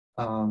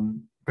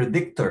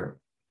predictor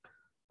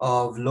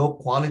of low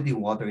quality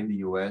water in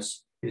the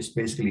US is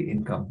basically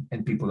income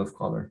and people of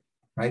color,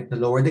 right? The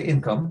lower the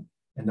income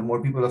and the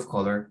more people of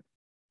color,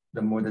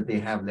 the more that they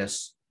have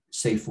less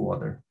safe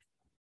water.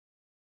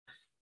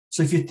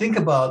 So if you think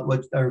about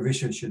what our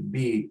vision should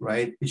be,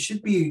 right, it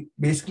should be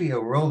basically a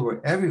world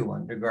where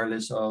everyone,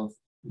 regardless of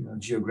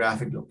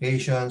geographic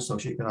location,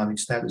 socioeconomic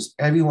status,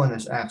 everyone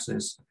has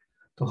access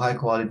to high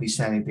quality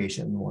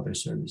sanitation and water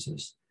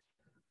services.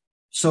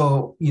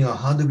 So,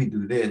 how do we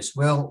do this?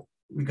 Well,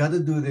 we got to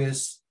do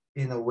this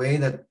in a way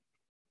that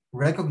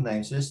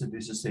recognizes that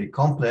this is a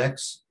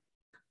complex,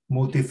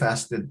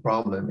 multifaceted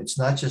problem. It's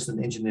not just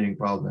an engineering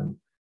problem.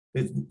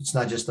 It's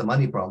not just a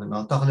money problem.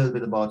 I'll talk a little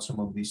bit about some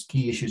of these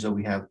key issues that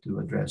we have to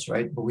address,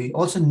 right? But we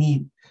also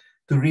need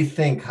to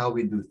rethink how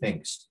we do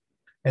things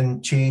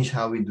and change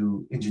how we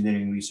do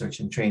engineering research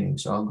and training.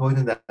 So I'll go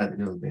into that a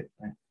little bit.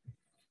 Right?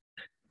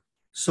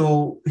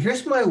 So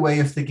here's my way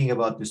of thinking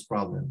about this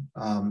problem.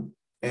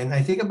 And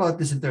I think about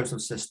this in terms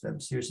of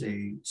systems. Here's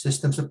a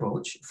systems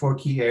approach, 4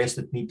 key areas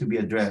that need to be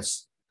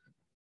addressed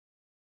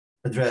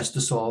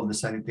to solve the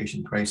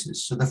sanitation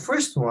crisis. So the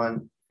first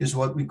one is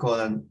what we call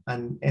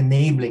an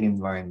enabling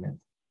environment.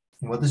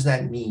 And what does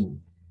that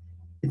mean?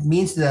 It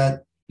means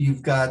that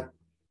you've got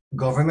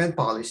government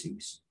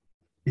policies.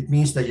 It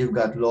means that you've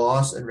got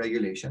laws and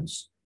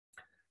regulations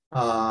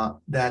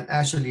that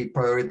actually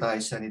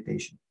prioritize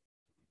sanitation,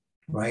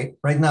 right?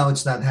 Right now,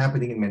 it's not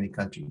happening in many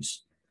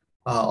countries.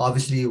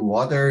 Obviously,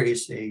 water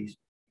is a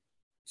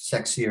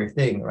sexier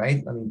thing,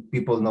 right? I mean,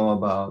 people know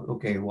about,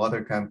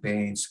 water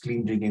campaigns,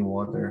 clean drinking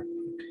water,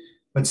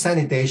 but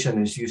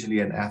sanitation is usually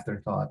an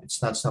afterthought.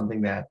 It's not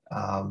something that,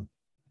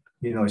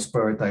 is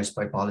prioritized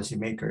by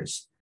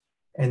policymakers.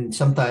 And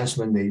sometimes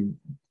when they,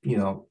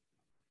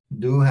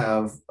 do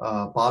have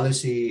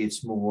policy,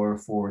 it's more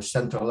for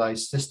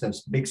centralized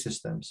systems, big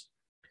systems,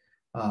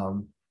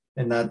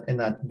 and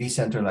not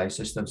decentralized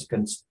systems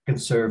can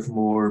serve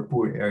more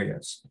poor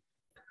areas.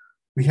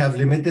 We have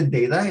limited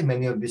data in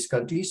many of these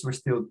countries.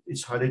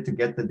 It's harder to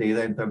get the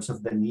data in terms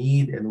of the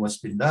need and what's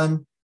been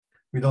done.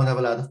 We don't have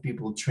a lot of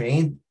people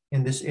trained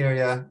in this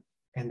area.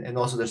 And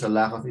also there's a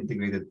lack of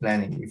integrated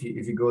planning.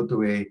 If you go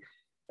to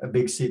a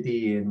big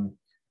city in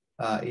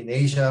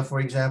Asia, for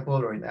example,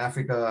 or in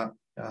Africa,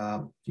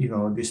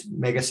 these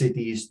mega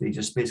cities, they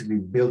just basically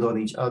build on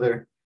each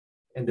other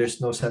and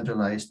there's no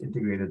centralized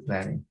integrated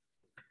planning,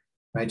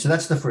 right? So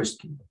that's the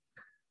first key.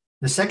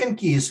 The second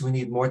key is we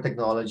need more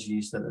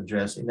technologies that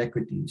address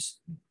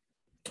inequities.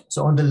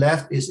 So on the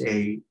left is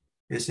a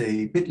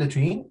pit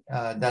latrine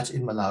that's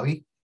in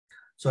Malawi.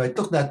 So I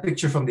took that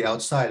picture from the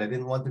outside. I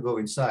didn't want to go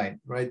inside,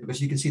 right?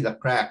 Because you can see the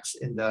cracks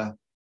in the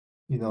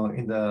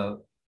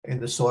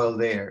soil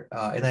there,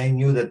 and I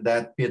knew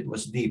that pit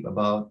was deep,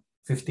 about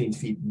 15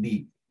 feet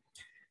deep,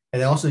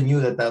 and I also knew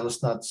that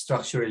was not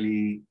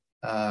structurally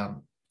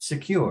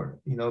secure.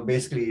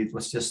 Basically it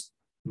was just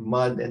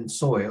mud and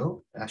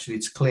soil. Actually,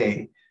 it's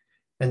clay.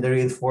 And the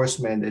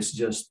reinforcement is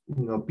just,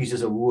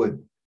 pieces of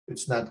wood.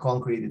 It's not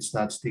concrete, it's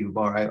not steel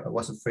bar. I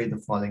was afraid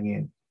of falling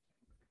in.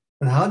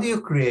 And how do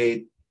you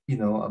create,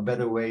 a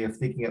better way of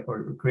thinking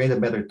or create a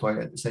better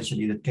toilet,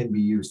 essentially, that can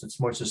be used, that's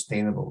more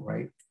sustainable,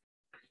 right?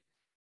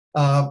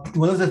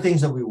 One of the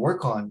things that we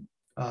work on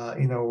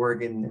in our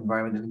work in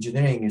environmental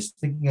engineering is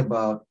thinking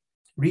about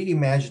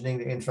reimagining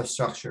the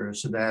infrastructure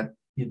so that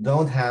you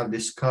don't have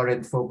this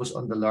current focus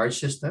on the large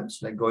systems,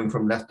 like going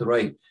from left to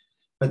right,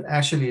 but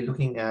actually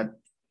looking at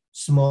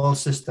small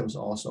systems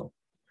also,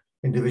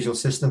 individual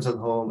systems at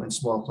home and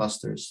small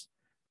clusters.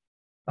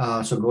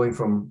 So going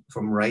from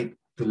right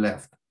to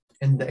left.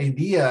 And the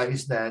idea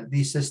is that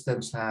these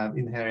systems have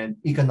inherent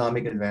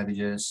economic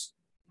advantages,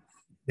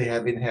 they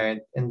have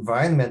inherent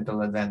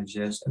environmental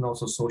advantages, and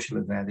also social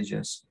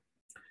advantages.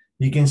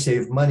 You can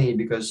save money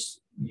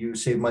because you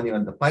save money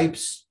on the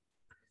pipes.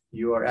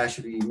 You are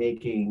actually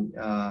making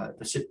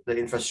the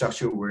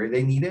infrastructure where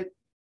they need it.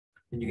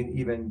 And you can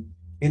even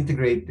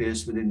integrate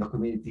this within the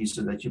community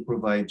so that you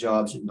provide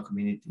jobs in the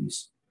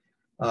communities.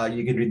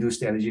 You can reduce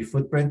the energy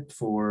footprint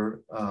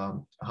for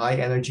high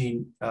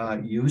energy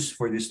use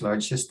for these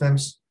large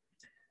systems,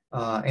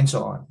 and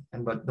so on.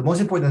 But the most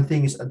important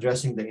thing is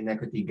addressing the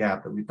inequity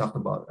gap that we talked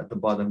about at the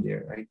bottom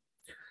there, right?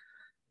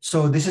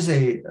 So this is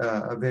a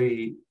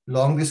very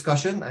long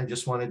discussion. I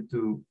just wanted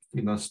to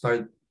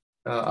start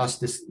us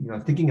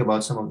thinking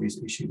about some of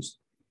these issues.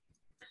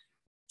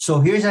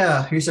 So here's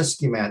a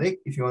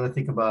schematic if you want to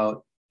think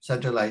about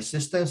centralized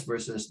systems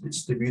versus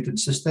distributed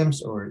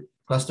systems or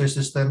cluster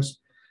systems.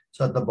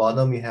 So at the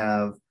bottom, you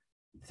have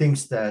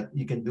things that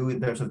you can do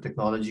in terms of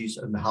technologies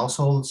in the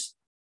households,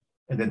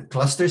 and then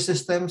cluster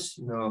systems,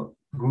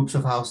 groups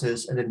of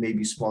houses, and then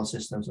maybe small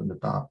systems on the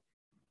top.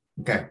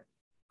 Okay.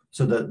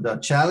 So the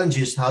challenge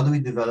is, how do we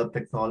develop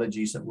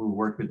technologies that will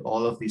work with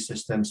all of these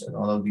systems and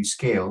all of these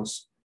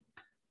scales,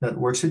 that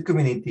works with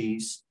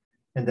communities,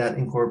 and that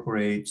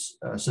incorporates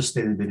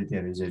sustainability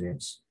and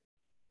resilience.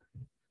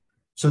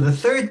 So the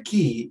third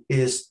key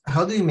is,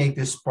 how do you make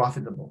this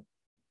profitable?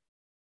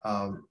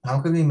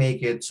 how can we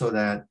make it so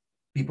that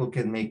people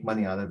can make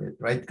money out of it,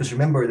 right? Because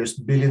remember, there's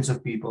billions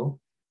of people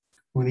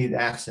who need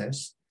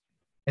access.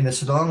 And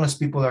as long as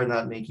people are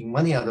not making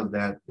money out of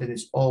that, then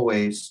it's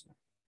always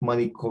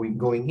money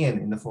going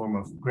in the form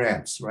of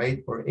grants,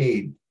 right? Or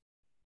aid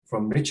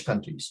from rich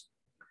countries.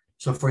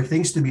 So for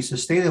things to be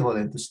sustainable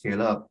and to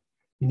scale up,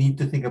 you need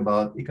to think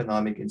about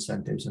economic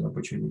incentives and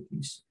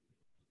opportunities.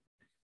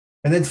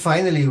 And then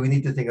finally, we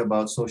need to think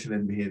about social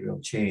and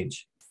behavioral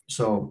change.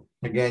 So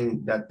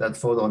again, that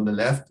photo on the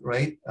left,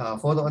 right?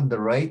 Photo on the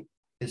right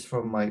is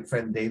from my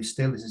friend Dave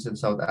Still. This is in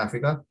South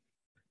Africa.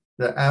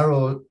 The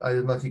arrow, I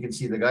don't know if you can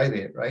see the guy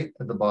there, right?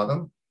 At the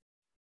bottom.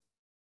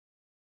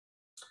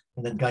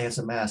 And that guy has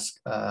a mask,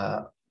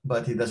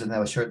 but he doesn't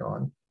have a shirt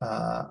on.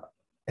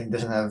 And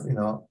doesn't have,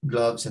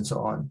 gloves and so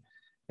on.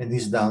 And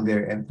he's down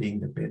there emptying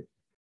the pit.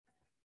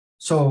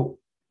 So,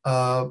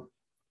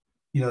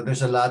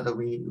 there's a lot that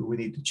we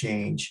need to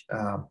change.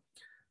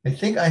 I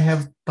think I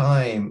have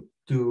time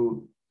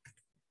to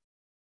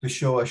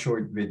show a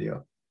short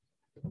video.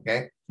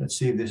 Okay, let's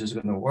see if this is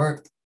going to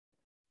work.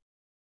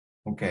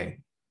 Okay.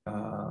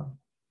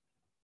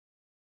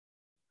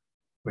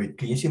 Wait,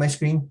 can you see my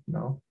screen?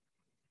 No.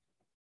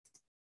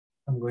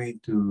 I'm going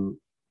to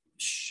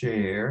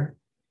share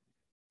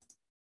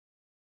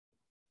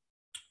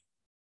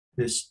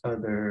this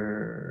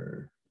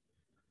other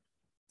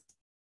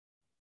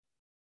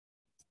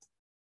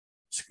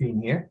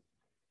screen here.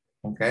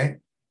 Okay.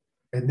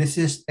 And this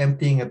is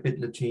emptying a pit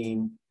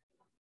latrine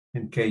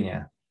in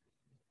Kenya.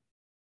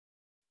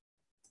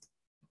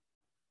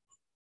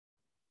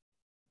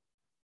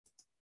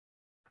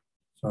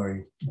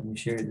 Sorry, let me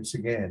share this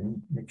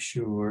again. Make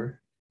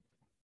sure.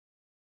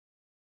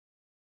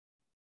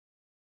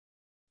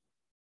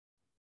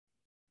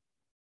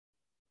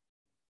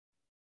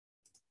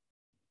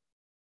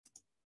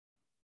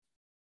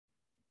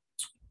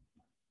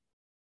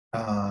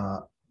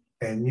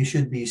 And you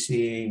should be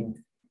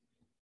seeing,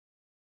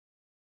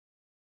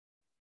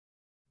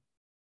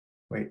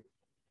 wait.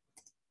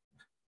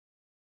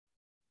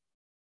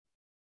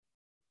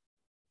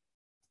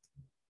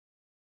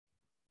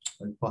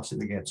 I'll pause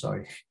it again,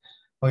 sorry.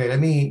 Okay, let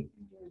me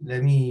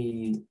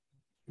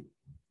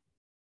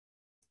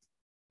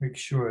make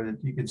sure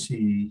that you can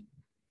see.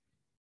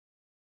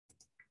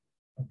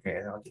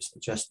 Okay, I'll just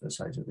adjust the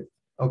size of it.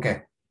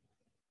 Okay.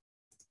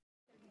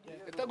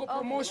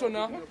 Promotion,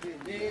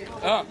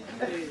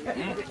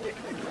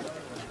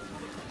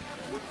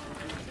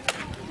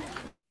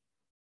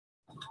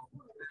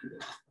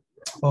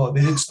 Oh,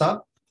 did it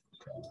stop?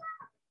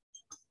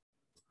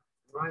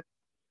 Right.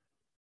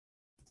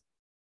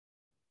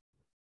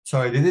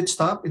 Sorry, did it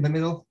stop in the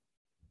middle?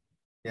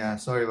 Yeah,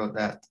 sorry about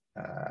that.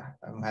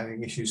 I'm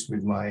having issues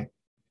with my.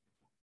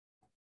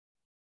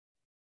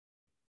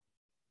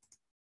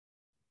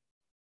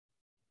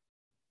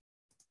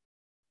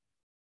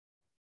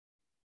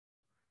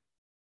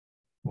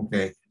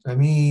 Okay, let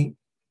me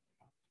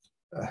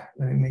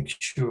make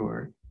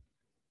sure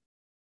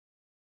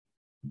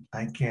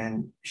I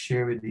can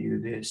share with you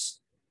this.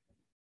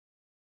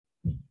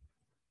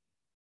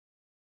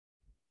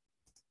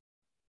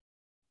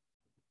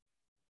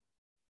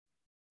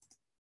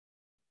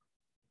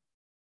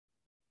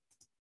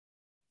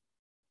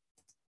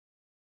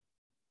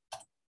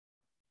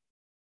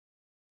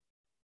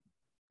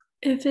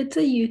 If it's a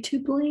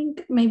YouTube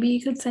link, maybe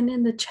you could send it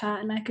in the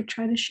chat and I could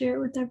try to share it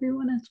with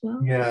everyone as well.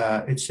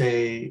 Yeah, I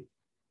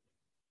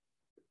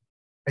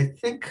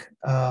think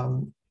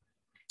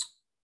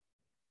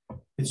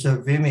it's a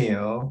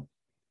Vimeo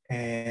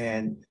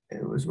and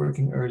it was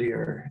working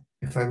earlier.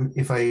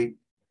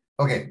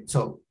 Okay,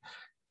 so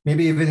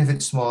maybe even if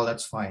it's small,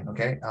 that's fine.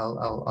 Okay,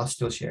 I'll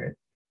still share it.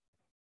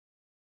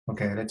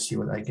 Okay, let's see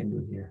what I can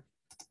do here.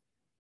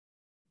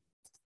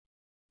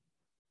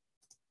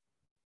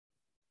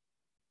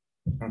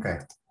 Okay.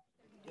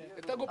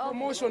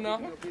 Promotion,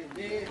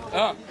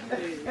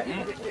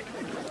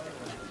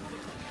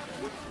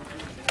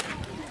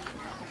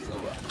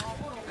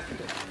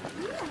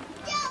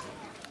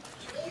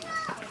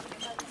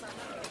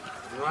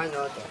 Why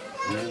not?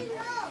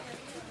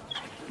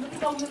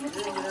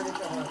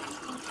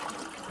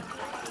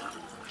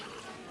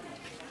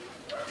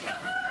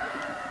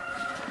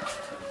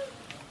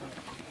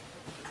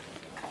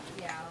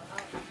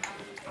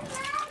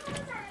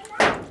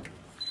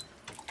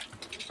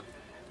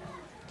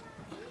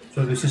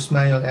 So this is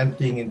manual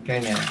emptying in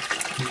Kenya.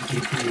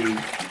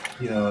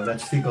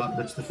 That's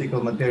the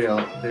fecal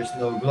material. There's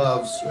no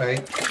gloves,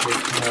 right?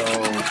 There's no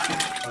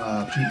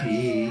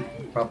PPE,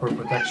 proper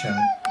protection.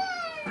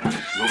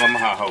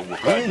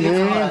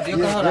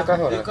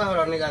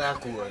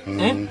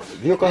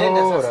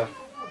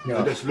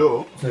 Yeah.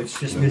 So it's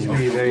just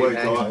basically very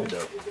manual.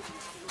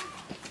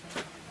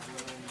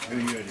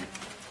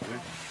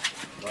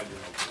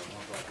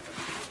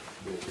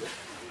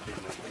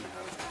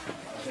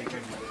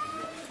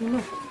 You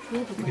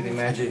can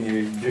imagine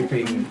you're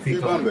dripping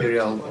fecal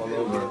material all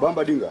over.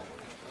 Bamba dinga.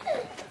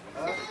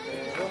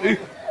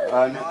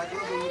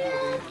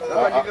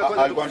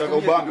 Alikuwa anataka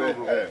ubambe.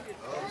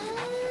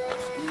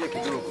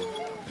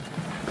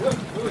 Masih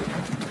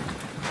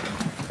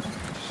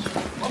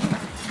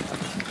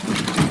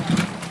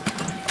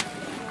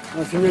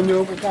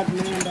nyo bukat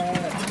na yan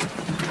dahil.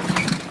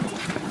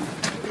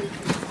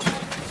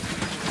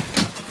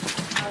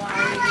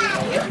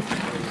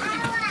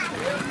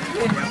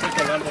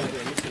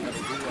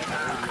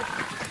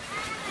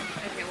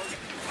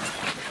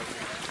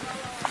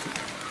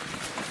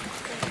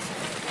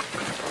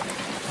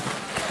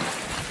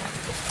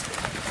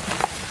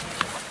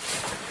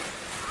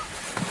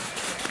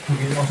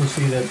 You can also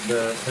see that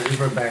the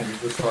riverbank is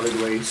the solid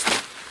waste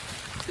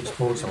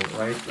disposal,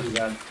 right? We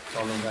got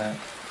all of that.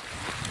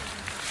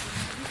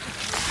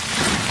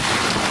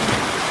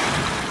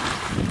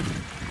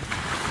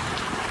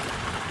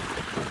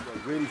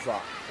 Very far.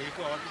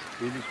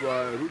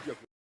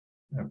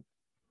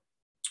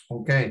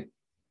 Okay.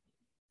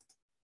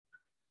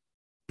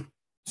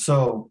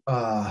 So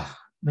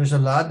there's a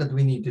lot that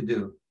we need to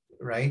do,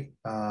 right?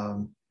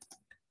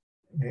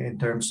 In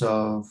terms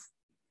of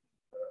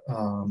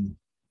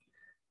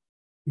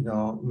you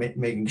know,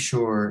 making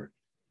sure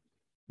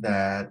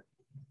that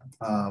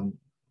you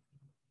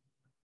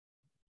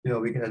know,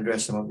 we can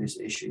address some of these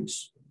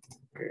issues.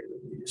 Okay,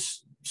 let me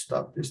just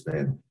stop this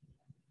then.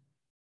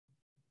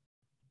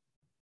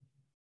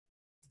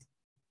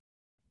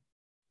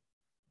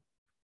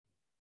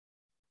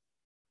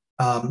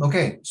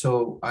 Okay,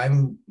 so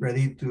I'm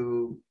ready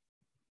to,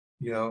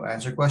 you know,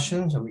 answer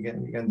questions, and we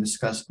can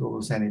discuss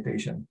global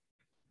sanitation.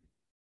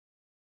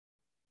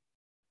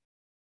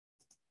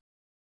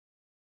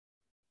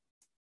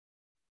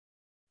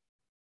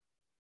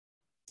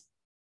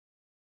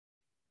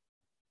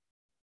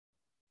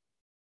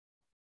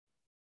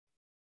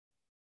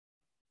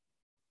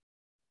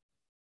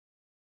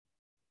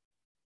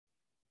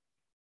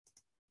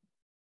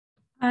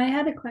 I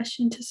had a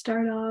question to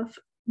start off.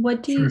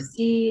 What do you Sure.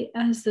 see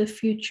as the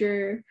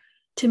future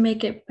to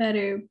make it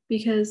better?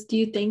 Because do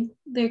you think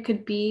there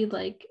could be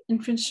like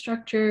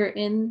infrastructure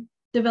in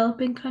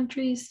developing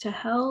countries to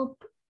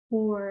help,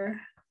 or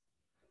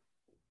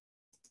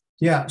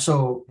Yeah,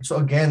 so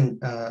again,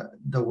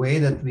 the way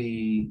that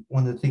we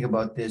want to think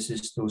about this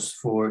is those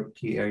four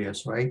key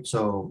areas, right?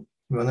 So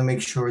we want to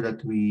make sure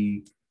that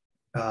we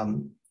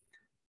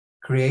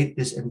create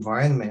this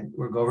environment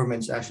where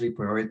governments actually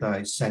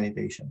prioritize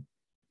sanitation.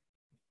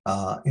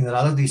 In a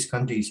lot of these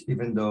countries,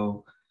 even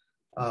though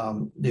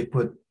they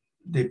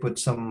put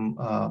some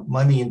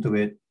money into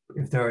it,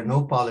 if there are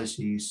no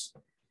policies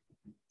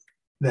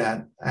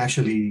that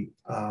actually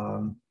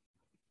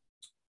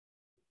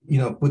you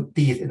know, put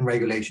teeth in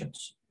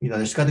regulations, you know,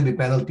 there's got to be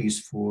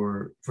penalties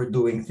for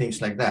doing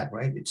things like that,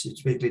 right? It's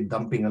basically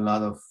dumping a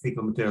lot of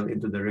fecal material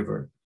into the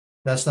river.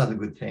 That's not a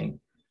good thing.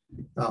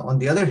 On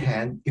the other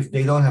hand, if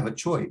they don't have a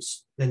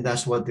choice, then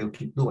that's what they'll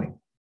keep doing,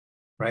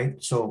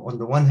 right? So on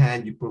the one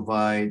hand, you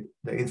provide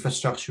the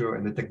infrastructure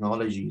and the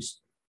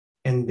technologies,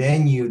 and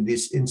then you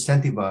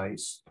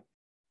disincentivize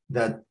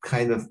that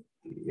kind of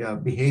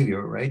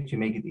behavior, right? You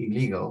make it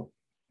illegal,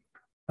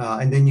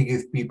 and then you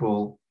give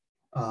people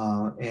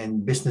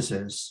and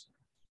businesses,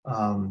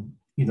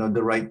 you know,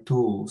 the right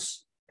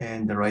tools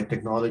and the right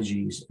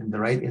technologies and the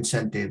right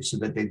incentives so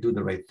that they do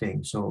the right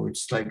thing. So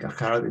it's like a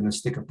carrot and a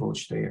stick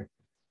approach there.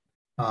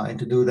 And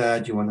to do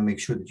that, you want to make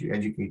sure that you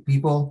educate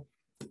people.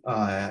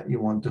 You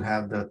want to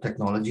have the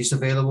technologies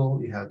available.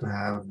 You have to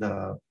have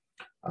the,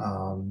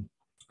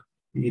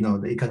 you know,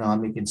 the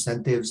economic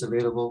incentives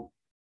available.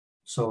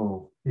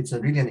 So it's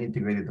really an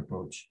integrated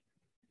approach.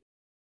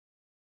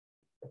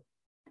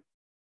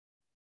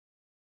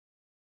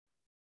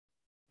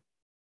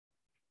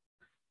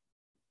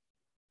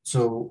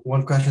 So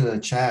one question in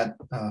the chat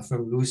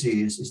from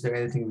Lucy is there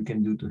anything we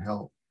can do to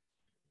help?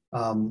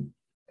 And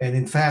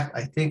in fact,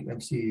 I think,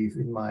 let's see if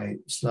in my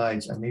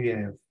slides, I maybe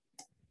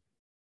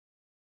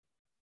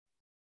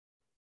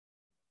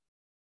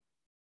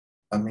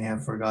I may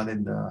have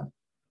forgotten the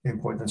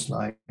important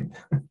slide.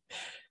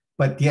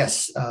 But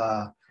yes,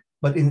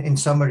 but in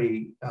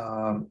summary,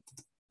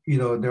 you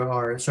know, there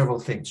are several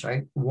things,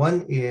 right?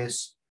 One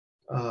is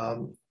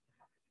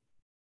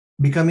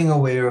becoming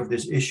aware of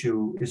this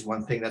issue is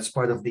one thing. That's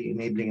part of the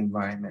enabling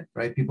environment,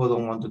 right? People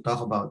don't want to talk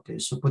about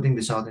this. So putting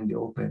this out in the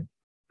open.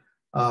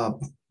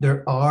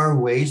 There are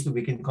ways that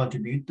we can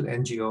contribute to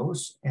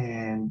NGOs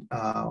and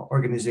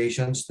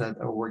organizations that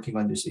are working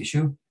on this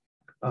issue,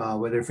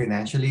 whether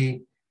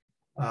financially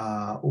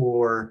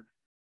or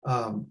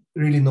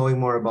really knowing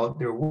more about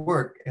their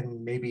work.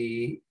 And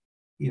maybe,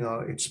 you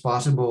know, it's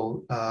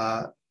possible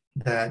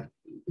that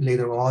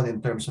later on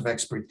in terms of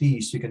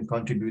expertise, you can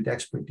contribute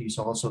expertise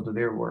also to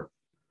their work.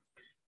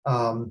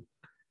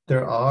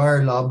 There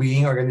are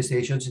lobbying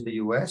organizations in the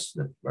US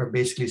that are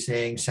basically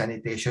saying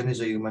sanitation is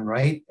a human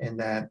right and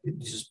that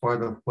this is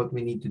part of what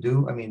we need to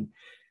do. I mean,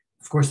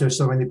 of course, there's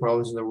so many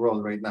problems in the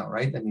world right now,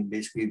 right? I mean,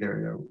 basically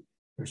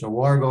there's a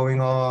war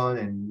going on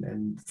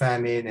and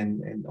famine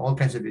and all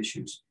kinds of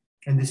issues.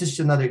 And this is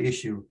another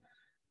issue.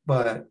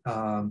 But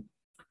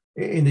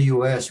in the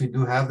US, we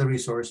do have the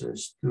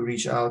resources to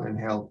reach out and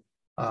help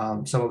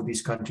some of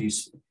these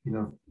countries, you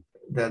know,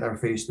 that are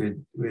faced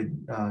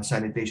with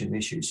sanitation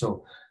issues.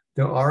 So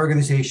there are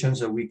organizations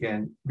that we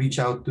can reach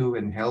out to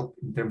and help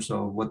in terms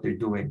of what they're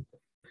doing.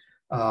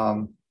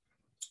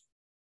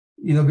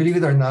 Believe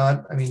it or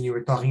not, I mean, you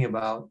were talking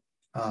about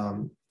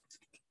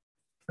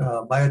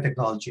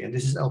biotechnology, and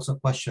this is also a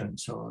question.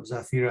 So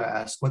Zafira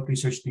asked, what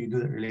research do you do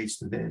that relates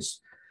to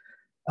this?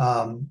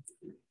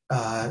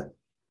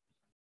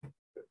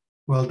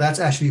 Well, that's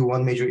actually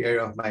one major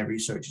area of my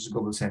research is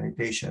global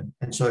sanitation.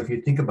 And so if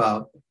you think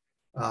about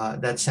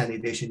that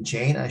sanitation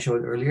chain I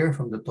showed earlier,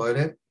 from the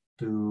toilet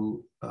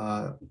to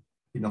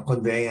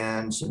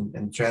conveyance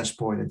and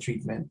transport and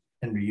treatment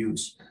and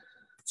reuse.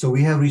 So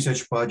we have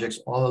research projects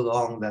all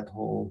along that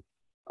whole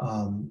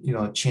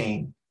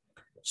chain.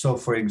 So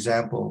for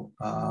example,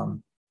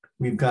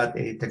 we've got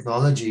a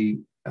technology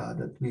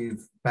that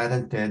we've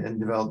patented and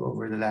developed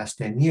over the last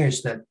 10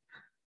 years that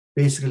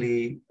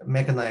basically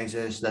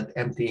mechanizes that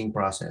emptying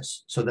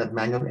process. So that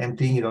manual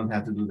emptying, you don't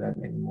have to do that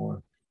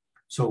anymore.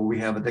 So we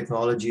have a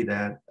technology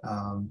that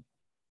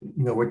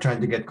we're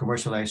trying to get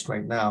commercialized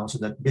right now so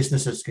that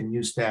businesses can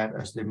use that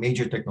as their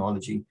major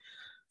technology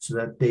so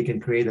that they can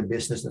create a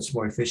business that's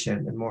more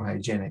efficient and more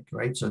hygienic,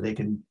 right? So they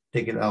can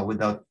take it out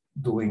without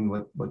doing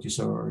what you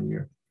saw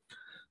earlier.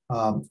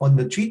 On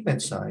the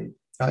treatment side,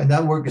 and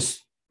that work is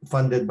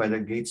funded by the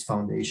Gates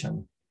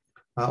Foundation.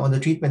 On the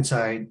treatment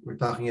side, we're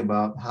talking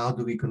about how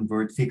do we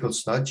convert fecal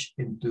sludge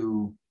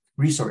into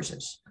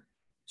resources.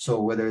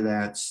 So whether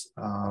that's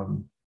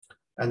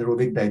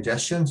anaerobic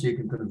digestion, so you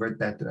can convert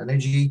that to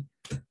energy,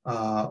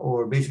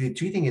 or basically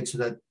treating it so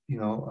that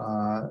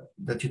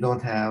that you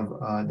don't have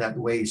that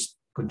waste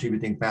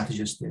contributing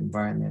pathogens to the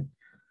environment.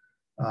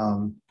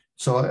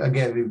 So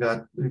again, we've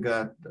got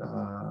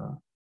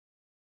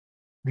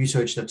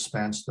research that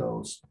spans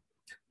those.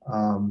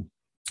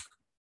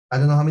 I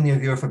don't know how many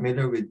of you are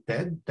familiar with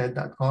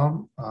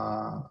TED.com.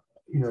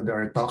 There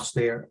are talks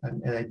there,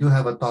 and I do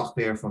have a talk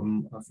there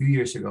from a few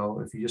years ago.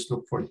 If you just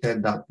look for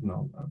TED,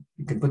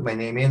 you can put my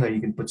name in, or you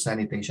can put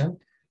sanitation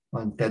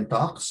on TED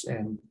Talks,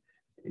 and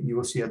you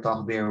will see a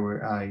talk there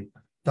where I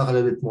talk a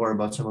little bit more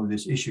about some of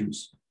these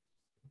issues.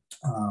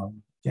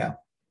 Yeah.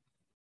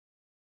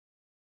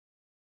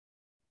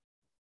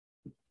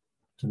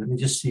 So let me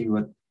just see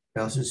what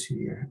else is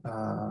here.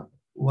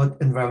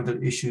 What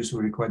environmental issues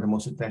will require the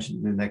most attention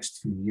in the next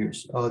few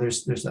years? Oh,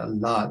 there's a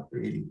lot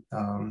really,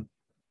 and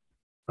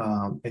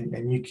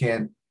you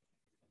can't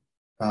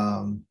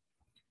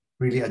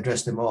really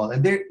address them all,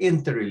 and they're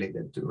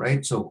interrelated too,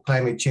 right? So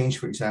climate change,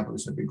 for example,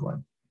 is a big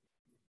one,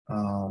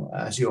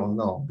 as you all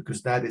know,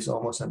 because that is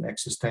almost an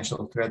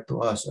existential threat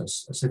to us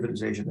as a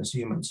civilization, as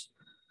humans.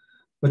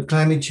 But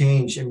climate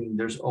change, I mean,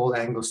 there's all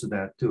angles to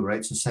that too,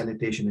 right? So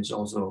sanitation is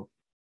also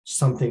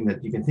something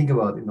that you can think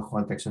about in the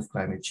context of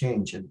climate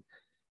change, and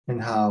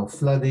how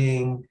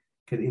flooding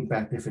can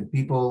impact different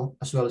people,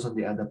 as well as on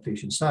the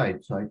adaptation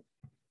side. So I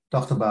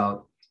talked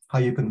about how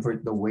you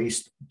convert the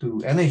waste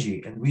to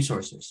energy and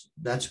resources.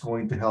 That's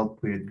going to help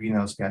with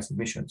greenhouse gas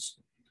emissions,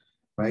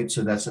 right?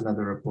 So that's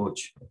another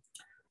approach.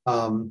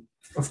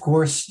 Of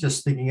course,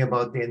 just thinking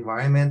about the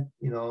environment,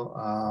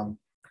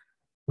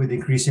 with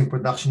increasing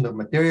production of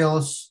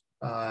materials,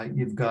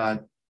 you've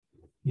got,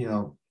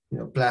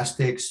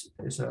 plastics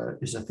is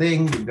a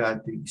thing. You've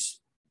got these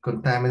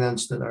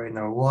contaminants that are in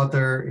our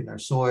water, in our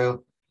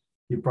soil.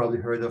 You've probably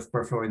heard of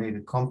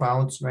perfluorinated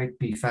compounds, right?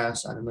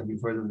 PFAS. I don't know if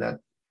you've heard of that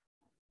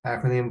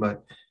acronym,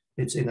 but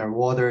it's in our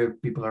water.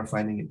 People are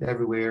finding it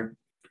everywhere.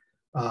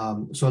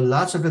 So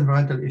lots of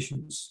environmental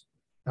issues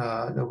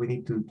that we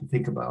need to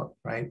think about,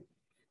 right?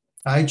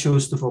 I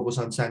chose to focus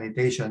on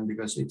sanitation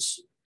because it's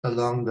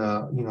along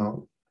the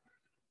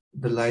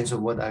lines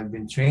of what I've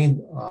been trained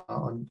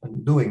on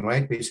doing,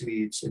 right?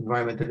 Basically, it's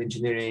environmental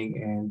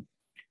engineering and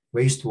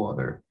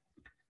wastewater.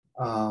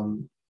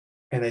 And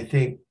I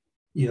think,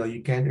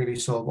 you can't really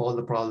solve all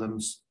the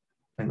problems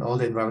and all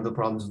the environmental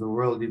problems of the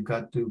world. You've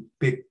got to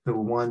pick the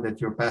one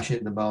that you're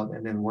passionate about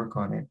and then work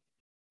on it.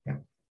 Yeah.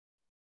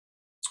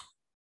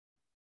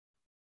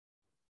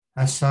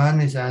 Hassan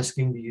is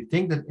asking, do you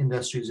think that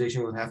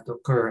industrialization will have to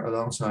occur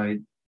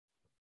alongside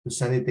the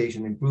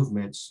sanitation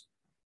improvements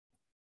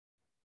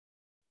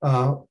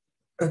to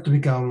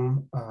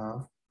become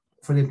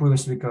for the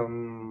improvements to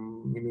become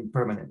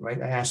permanent,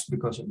 right? I asked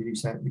because I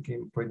believe that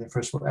became important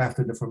first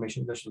after the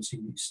formation of industrial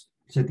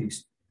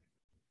cities.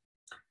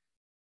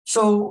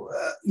 So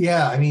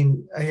yeah, I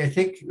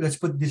think let's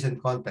put this in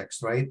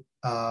context, right?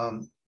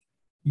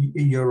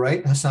 You're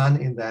right,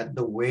 Hassan, in that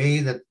the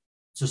way that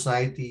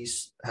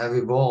societies have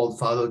evolved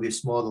follow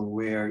this model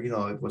where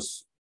it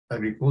was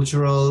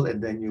agricultural,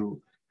 and then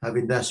you have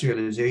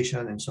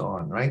industrialization and so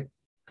on, right?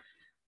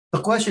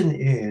 The question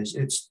is,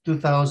 it's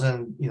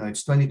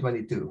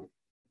 2022.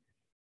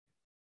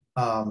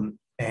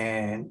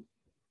 And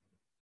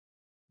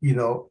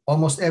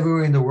almost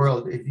everywhere in the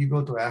world, if you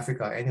go to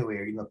Africa,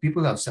 anywhere,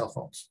 people have cell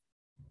phones.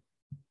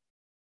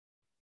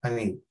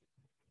 Anywhere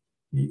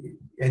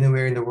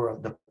in the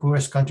world, the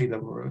poorest country in the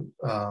world,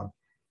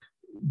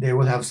 they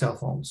will have cell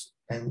phones.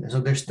 And so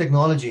there's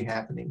technology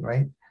happening,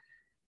 right?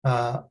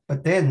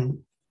 But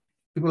then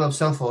people have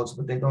cell phones,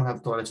 but they don't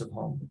have toilets at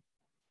home.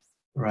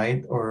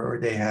 right? Or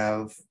they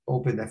have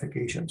open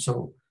defecation.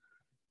 So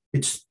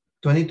it's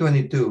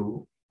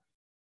 2022,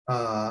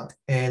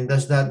 and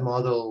does that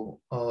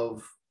model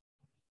of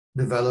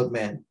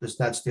development, does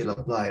that still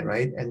apply,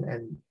 right?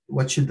 And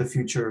what should the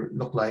future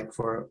look like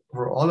for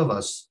all of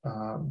us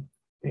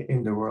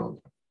in the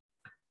world?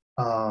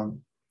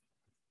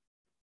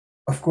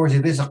 Of course,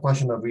 it is a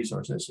question of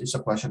resources. It's a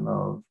question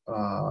of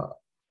uh,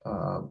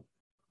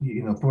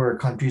 poorer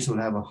countries will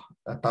have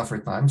a tougher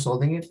time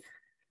solving it.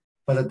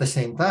 But at the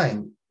same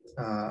time,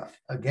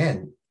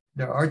 again,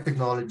 there are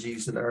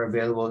technologies that are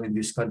available in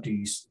these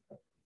countries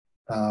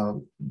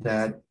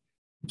that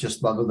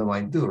just boggle the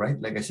mind too, right?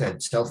 Like I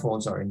said, cell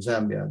phones are in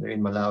Zambia, they're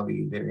in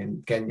Malawi, they're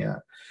in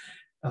Kenya.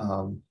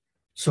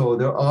 So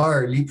there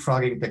are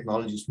leapfrogging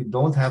technologies. We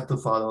don't have to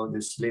follow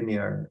this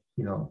linear,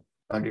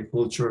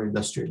 agriculture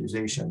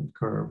industrialization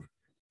curve.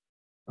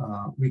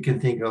 We can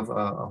think of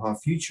a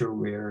future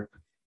where,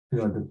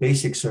 the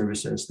basic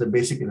services, the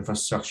basic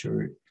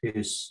infrastructure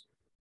is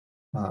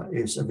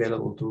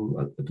available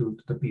to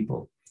the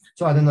people.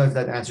 So I don't know if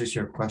that answers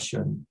your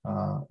question,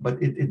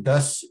 but it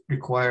does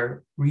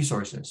require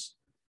resources.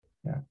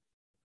 Yeah.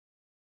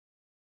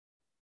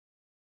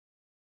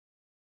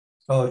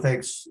 Oh,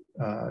 thanks,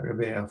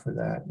 Rebecca, for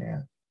that.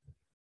 Yeah.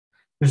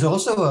 There's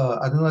also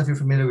I don't know if you're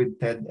familiar with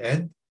TED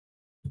Ed.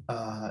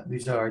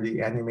 These are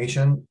the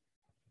animation,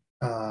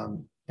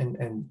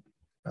 and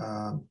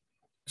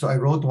so I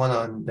wrote one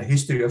on the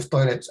history of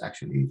toilets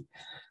actually.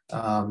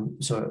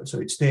 So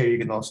it's there. You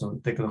can also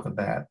take a look at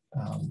that.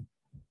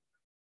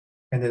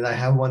 And then I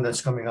have one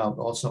that's coming out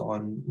also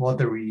on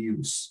water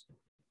reuse.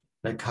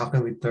 Like how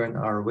can we turn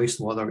our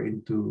wastewater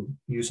into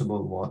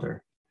usable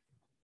water?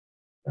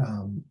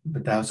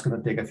 But that's going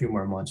to take a few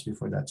more months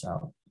before that's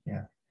out.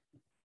 Yeah.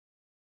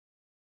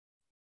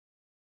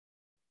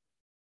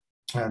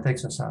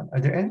 Thanks, Hassan. Are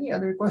there any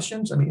other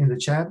questions? I mean, in the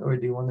chat, or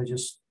do you want to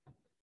just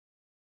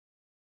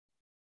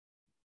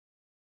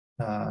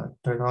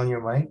turn on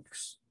your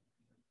mics?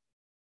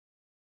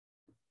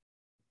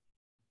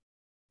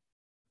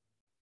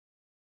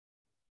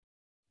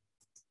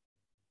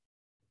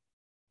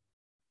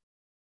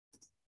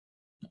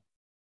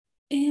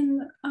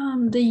 In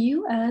the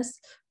US,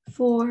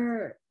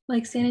 for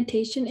like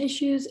sanitation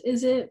issues,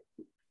 is it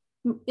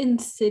in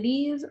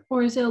cities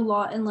or is it a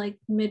lot in like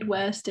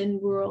Midwest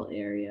and rural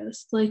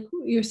areas? Like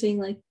you're saying,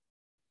 like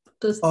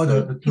those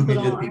the 2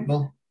 million don't-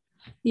 people?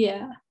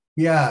 Yeah.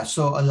 Yeah,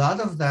 so a lot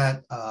of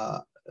that,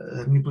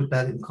 let me put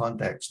that in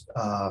context.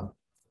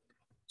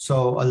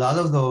 So a lot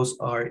of those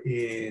are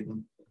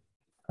in,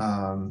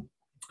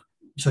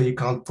 so you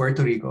count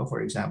Puerto Rico,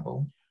 for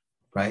example,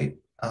 right?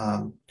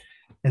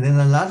 And then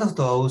a lot of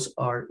those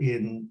are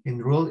in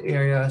rural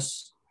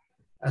areas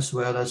as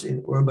well as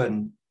in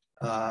urban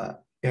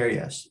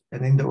areas.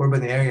 And in the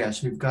urban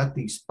areas, we've got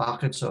these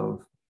pockets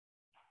of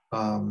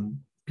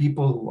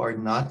people who are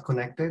not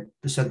connected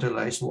to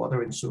centralized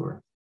water and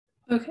sewer.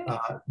 Okay.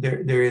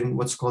 They're in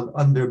what's called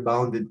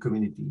underbounded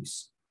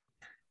communities.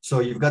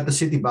 So you've got the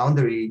city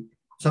boundary.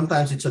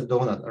 Sometimes it's a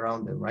donut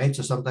around them, right?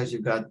 So sometimes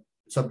you've got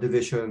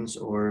subdivisions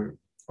or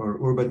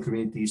urban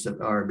communities that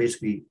are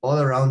basically all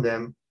around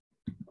them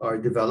are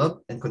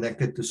developed and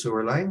connected to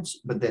sewer lines,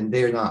 but then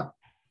they're not.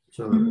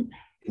 So,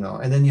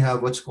 and then you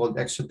have what's called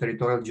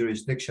extraterritorial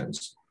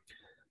jurisdictions.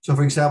 So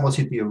for example,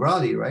 city of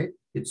Raleigh, right?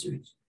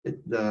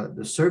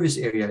 The service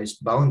area is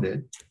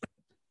bounded,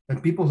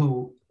 and people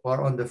who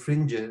are on the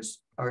fringes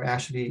are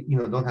actually,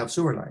 don't have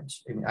sewer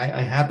lines. And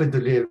I happen to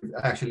live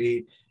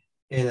actually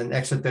in an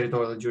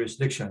extraterritorial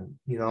jurisdiction.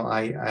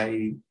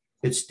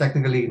 It's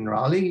technically in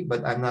Raleigh,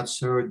 but I'm not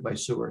served by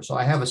sewer. So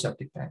I have a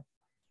septic tank.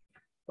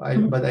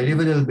 But I live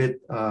a little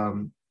bit,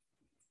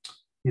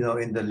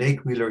 in the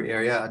Lake Wheeler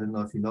area. I don't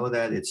know if you know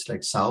that. It's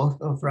like south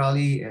of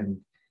Raleigh.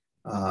 And,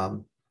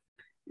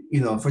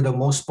 for the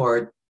most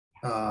part,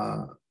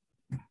 there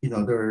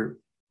are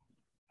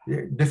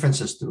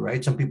differences too,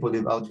 right? Some people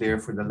live out there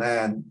for the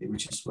land,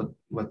 which is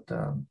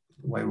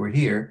why we're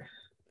here.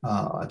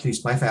 At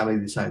least my family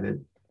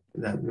decided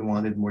that we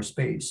wanted more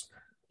space.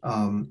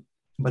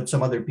 But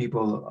some other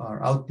people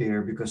are out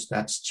there because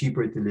that's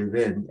cheaper to live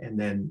in, and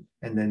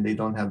then they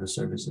don't have the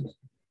services.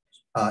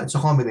 It's a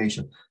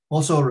combination.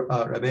 Also,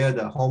 Rabea,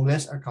 the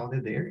homeless are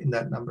counted there in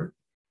that number.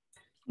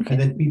 Okay.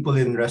 And then people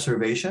in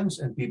reservations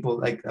and people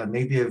like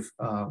Native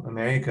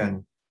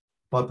American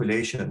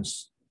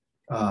populations,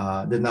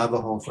 the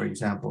Navajo, for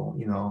example,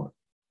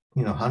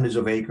 hundreds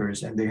of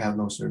acres and they have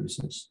no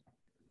services.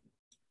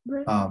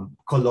 Right.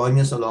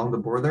 Colonias along the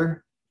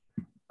border.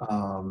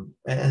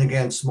 And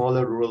again,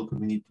 smaller rural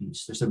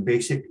communities. There's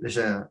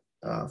a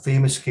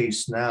famous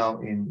case now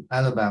in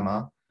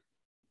Alabama,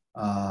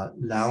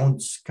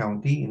 Lowndes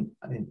County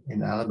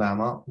in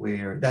Alabama,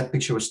 where that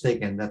picture was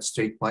taken, that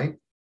straight pipe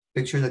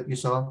picture that you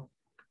saw.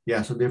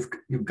 Yeah, so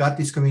you've got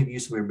these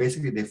communities where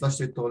basically they flush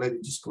their toilet,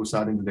 it just goes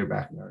out into their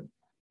backyard,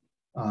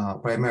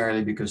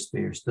 primarily because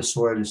the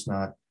soil is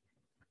not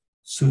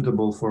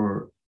suitable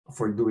for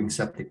doing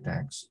septic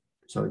tanks.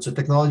 So it's a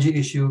technology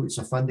issue, it's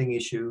a funding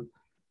issue.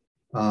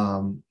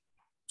 And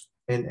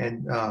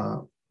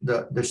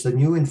there's the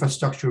new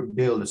infrastructure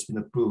bill that's been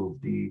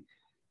approved, the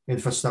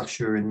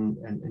Infrastructure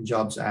and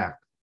Jobs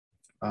Act.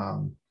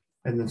 And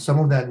then some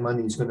of that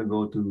money is going to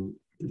go to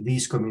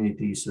these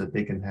communities so that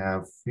they can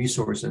have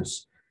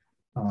resources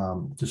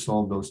to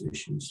solve those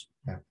issues.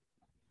 Yeah.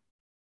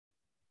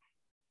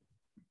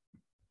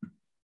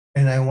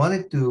 And I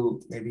wanted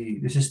to, maybe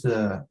this is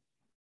the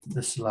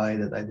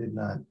slide that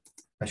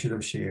I should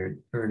have shared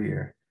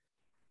earlier.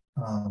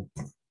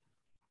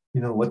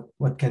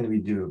 What can we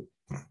do?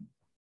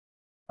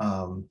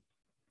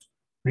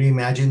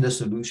 Reimagine the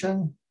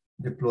solution,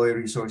 deploy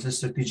resources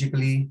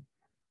strategically,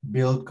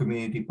 build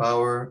community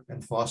power,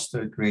 and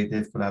foster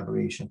creative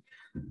collaboration.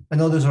 I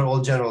know those are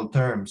all general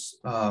terms,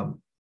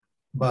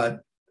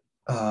 but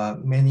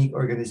many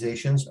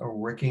organizations are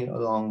working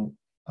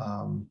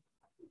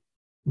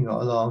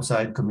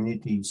alongside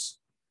communities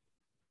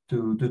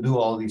to do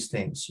all these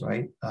things,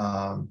 right?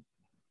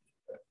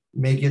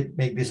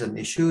 Make this an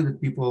issue that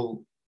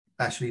people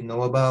actually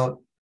know about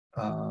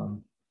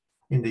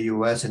in the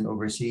US and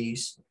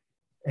overseas,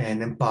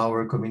 and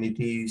empower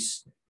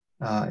communities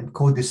and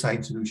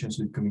co-design solutions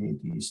with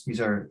communities. These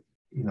are,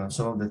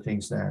 some of the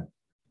things that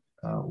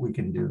we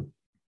can do.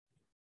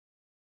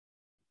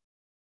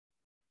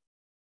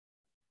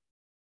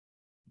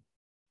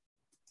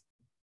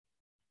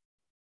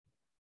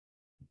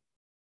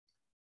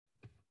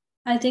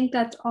 I think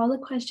that's all the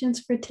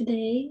questions for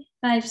today.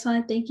 I just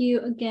want to thank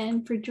you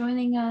again for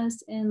joining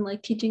us and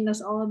teaching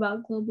us all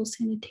about global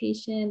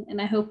sanitation.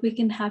 And I hope we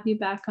can have you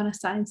back on a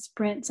science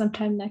sprint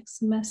sometime next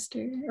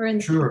semester or in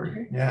the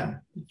future. Yeah,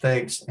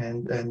 thanks.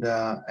 And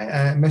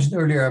I mentioned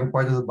earlier, I'm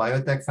part of the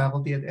biotech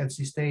faculty at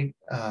NC State.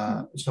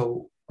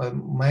 So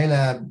my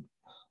lab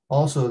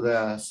also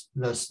does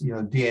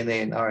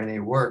DNA and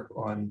RNA work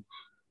on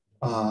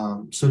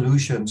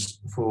solutions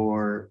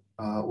for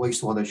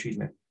wastewater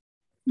treatment.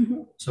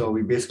 Mm-hmm. So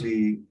we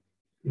basically,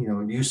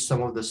 use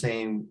some of the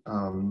same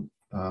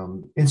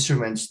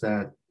instruments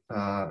that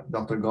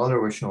Dr.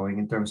 Goller was showing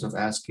in terms of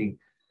asking,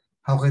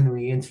 how can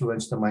we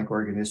influence the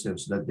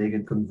microorganisms so that they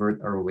can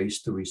convert our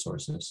waste to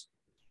resources?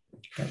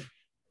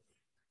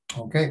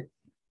 Okay.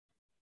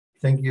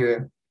 Thank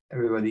you,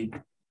 everybody.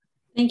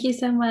 Thank you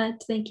so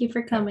much. Thank you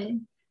for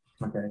coming.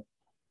 Okay.